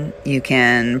down. You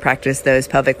can practice those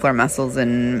pelvic floor muscles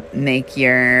and make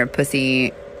your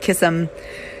pussy kiss them.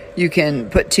 You can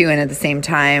put two in at the same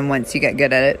time once you get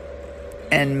good at it,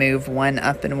 and move one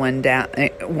up and one down,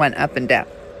 one up and down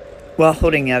while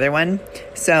holding the other one.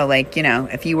 So like,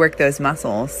 if you work those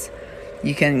muscles,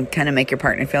 you can kind of make your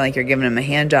partner feel like you're giving them a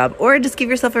hand job, or just give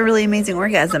yourself a really amazing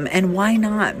orgasm. And why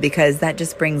not? Because that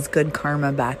just brings good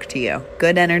karma back to you.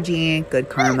 Good energy, good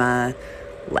karma.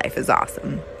 Life is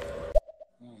awesome.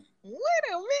 Wait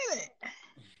a minute.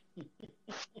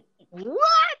 What?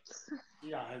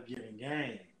 Y'all have getting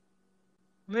game.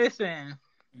 Listen.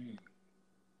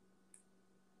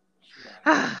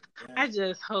 I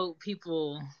just hope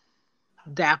people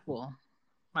dapple.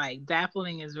 Like,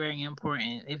 dappling is very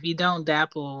important. If you don't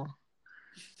dapple,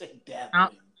 I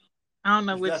don't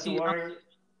know what you...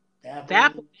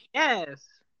 Dapple, yes.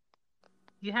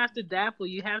 You have to dapple.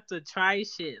 You have to try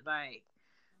shit. Like,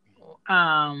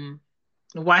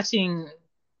 watching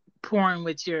porn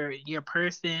with your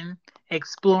person,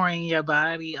 exploring your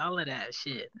body, all of that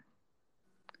shit.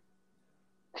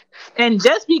 And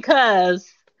just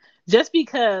because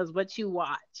what you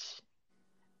watch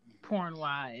porn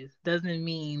wise doesn't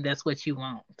mean that's what you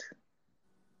want.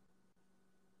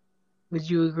 Would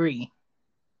you agree?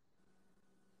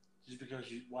 Just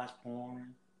because you watch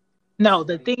porn? No,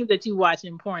 the things that you watch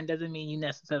in porn doesn't mean you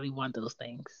necessarily want those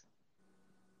things.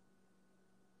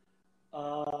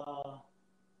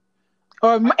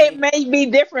 Or I it think may be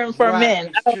different for right. men. I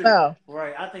It's don't curious. know.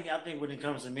 Right. I think when it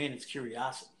comes to men, it's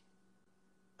curiosity.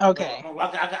 Like Okay.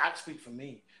 I can speak for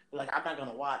me. Like I'm not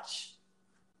gonna watch.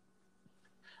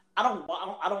 I don't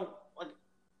like.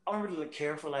 I don't really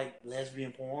care for like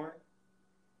lesbian porn.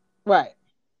 Right.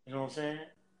 You know what I'm saying?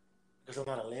 Because I'm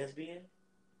not a lesbian.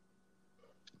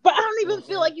 But I don't You know even what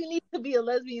feel I'm like you need to be a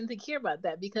lesbian to care about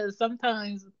that, because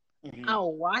sometimes saying?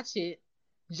 I'll watch it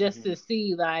just Hmm. to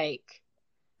see, like,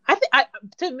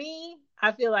 to me,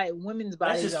 I feel like women's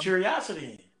That's bodies just are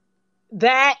curiosity.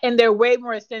 that, and they're way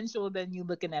more essential than you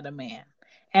looking at a man.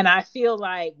 And I feel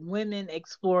like women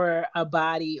explore a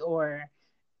body or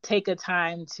take a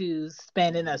time to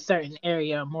spend in a certain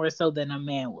area more so than a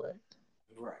man would.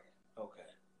 Right. Okay.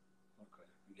 Okay.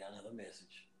 You got another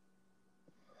message.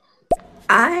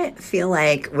 I feel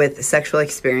like with sexual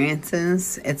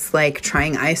experiences, it's like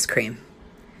trying ice cream.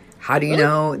 How do you Ooh,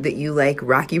 know that you like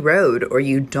Rocky Road or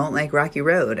you don't like Rocky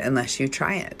Road unless you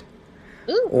try it?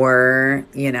 ooh. Or,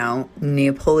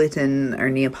 Neapolitan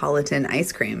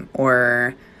ice cream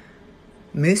or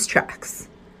moose tracks.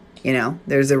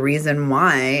 There's a reason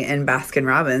why in Baskin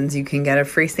Robbins you can get a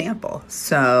free sample.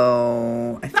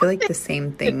 So I feel like the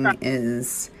same thing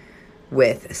is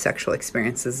with sexual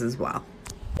experiences as well.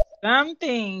 Some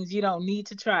things you don't need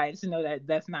to try to know that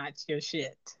that's not your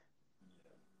shit.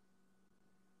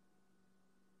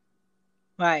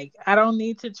 Like, I don't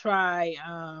need to try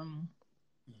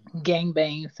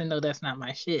gangbangs to know that's not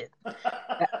my shit.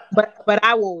 But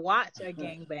I will watch a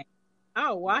gangbang.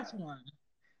 I'll watch Right. one,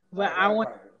 but Right. I Right. want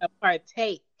Right. to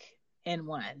partake in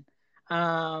one.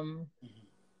 Um, Hmm.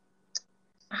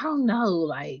 I don't know,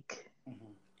 like, Hmm.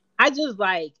 I just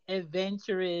like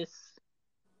adventurous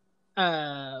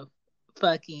uh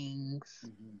fuckings,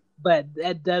 Hmm. but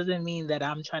that doesn't mean that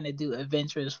I'm trying to do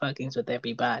adventurous fuckings with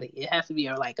everybody. It has to be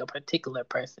like a particular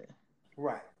person.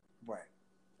 Right. Right.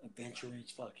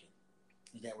 Adventurous fucking.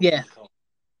 Is that what Yeah, you call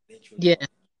it? Adventurous yeah,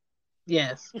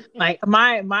 yes. fucking? Like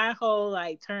my whole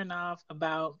like turn off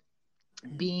about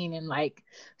Hmm. being in like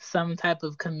some type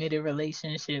of committed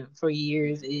relationship for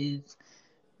years is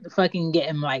fucking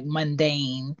getting like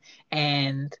mundane,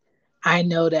 and I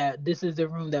know that this is the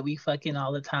room that we fucking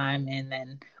all the time, and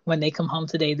then when they come home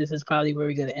today, this is probably where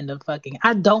we're gonna end up fucking.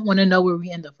 I don't want to know where we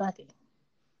end up fucking.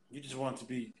 You just want to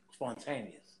be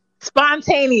spontaneous.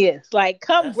 Spontaneous, like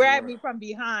come That's the grab word. me from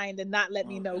behind and not let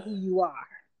me know Okay. who you are.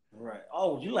 Right.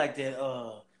 Oh, you like that?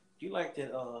 You like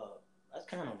that? That's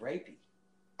kind of rapey.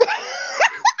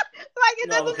 Like it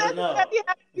No, doesn't because no. necessarily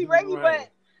have to be ready, but Right.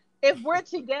 if we're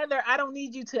together, I don't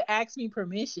need you to ask me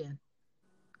permission.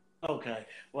 Okay.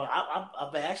 Well,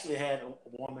 I've actually had a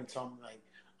woman tell me like,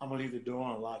 "I'm gonna leave the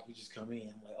door unlocked. You just come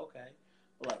in." I'm like, okay.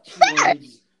 Like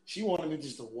she wanted me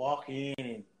just to walk in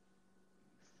and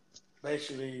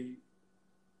basically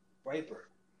rape her.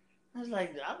 I was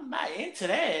like, I'm not into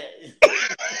that.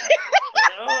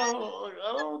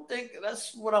 I don't think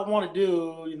that's what I want to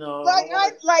do. You know, I Like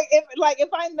want I to like if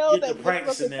I know get to that you're supposed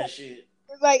practicing to that shit.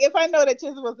 like if I know that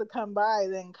you're supposed to come by,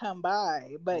 then come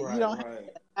by. But you Right, don't have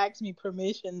right, to ask me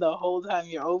permission the whole time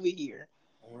you're over here.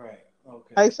 right.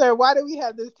 Okay. Like, sir, why do we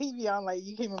have this TV on? Like,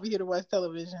 you came over here to watch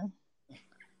television.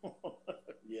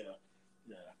 Yeah,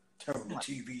 yeah. Turn the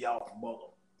TV off, mother.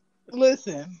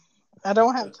 Listen, I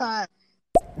don't have time.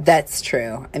 That's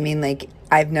true. I mean, like,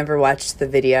 I've never watched the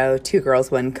video Two Girls,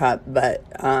 One Cup, but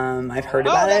I've Oh, heard I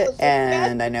Oh, about that have. it, was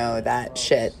fantastic. and I know Yeah, it's that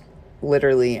shit, gross.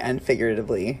 literally and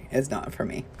figuratively, is not for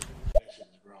me. That shit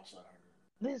is gross. I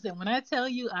Listen, when I tell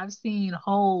you I've seen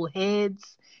whole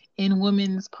heads in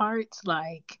women's parts,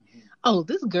 like, heard. oh,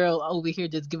 this girl over here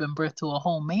just giving birth to a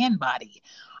whole man body.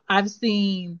 I've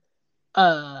seen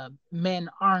men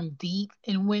arm deep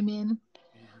in women.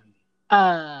 Hmm.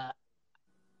 Uh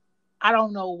I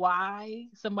don't know why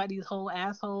somebody's whole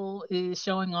asshole is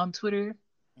showing on Twitter,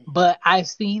 Hmm. but I've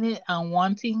seen it. I'm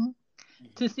wanting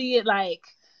to Hmm. see it. Like,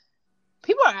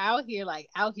 people are out here, like,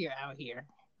 out here.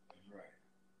 Right.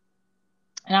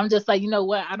 And I'm just like, you know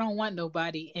what? I don't want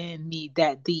nobody in me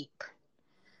that deep.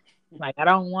 Like, I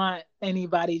don't want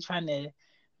anybody trying to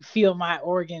feel my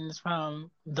organs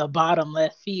from the bottom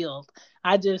left field.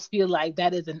 I just feel like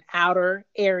that is an outer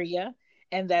area,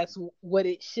 and that's what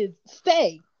it should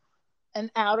stay, an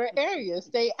outer area.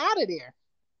 Stay out of there.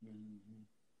 Hmm.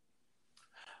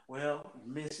 Well,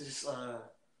 Mrs.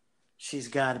 She's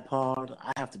got it, Paul.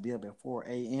 I have to be up at 4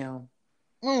 a.m.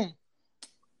 Mm.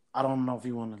 I don't know if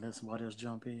you want to let somebody else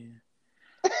jump in.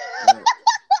 But,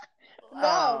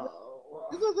 No,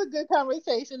 this was a good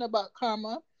conversation about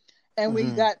karma, and we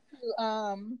mhm. got to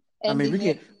I mean, ending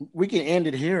it. we can end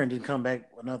it here and then come back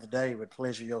another day with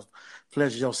pleasure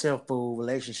yourself food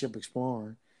relationship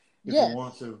exploring if you Yes,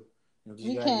 want to.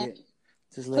 We can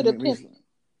just put let a me. pin.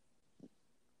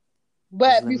 But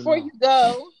Just let me before know. you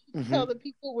go, Mm-hmm. tell the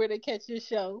people where to catch your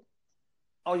show.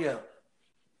 Oh yeah,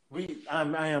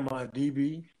 I am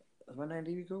DB. Is my name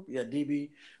DB Coop? Yeah, DB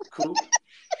Coop.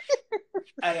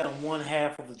 I am one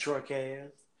half of the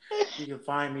Truckcast. You can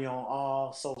find me on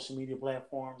all social media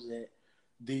platforms at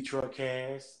the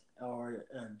Truckcast or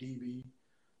DB.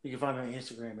 You can find me on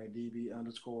Instagram at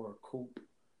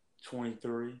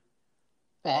DB_Coop23.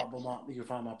 You can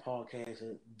find my podcast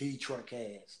at The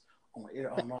Truckcast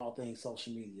on all things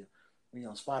social media.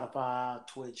 On Spotify,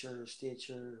 Twitcher,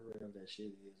 Stitcher, whatever that shit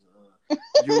is.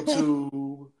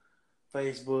 YouTube,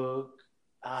 Facebook,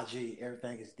 IG,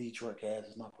 everything is The Truckcast.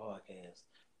 It's my podcast.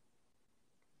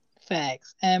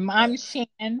 Facts. I'm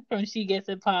Shan from She Gets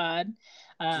It Pod.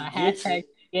 Hashtag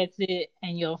She Gets It,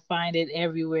 and you'll find it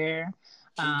everywhere.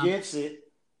 She gets it.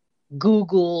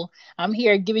 Google. I'm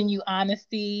here giving you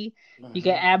honesty. Mm-hmm. You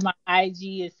can add my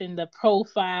IG. It's in the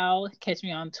profile. Catch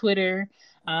me on Twitter.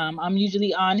 I'm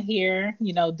usually on here,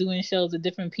 doing shows with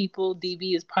different people.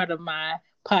 DB is part of my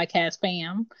podcast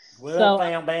fam. What up,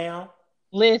 fam bam?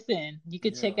 Listen, you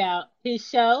can check out his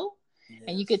show. Yes.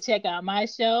 And you can check out my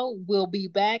show. We'll be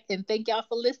back. And thank y'all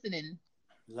for listening.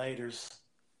 Laters.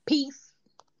 Peace.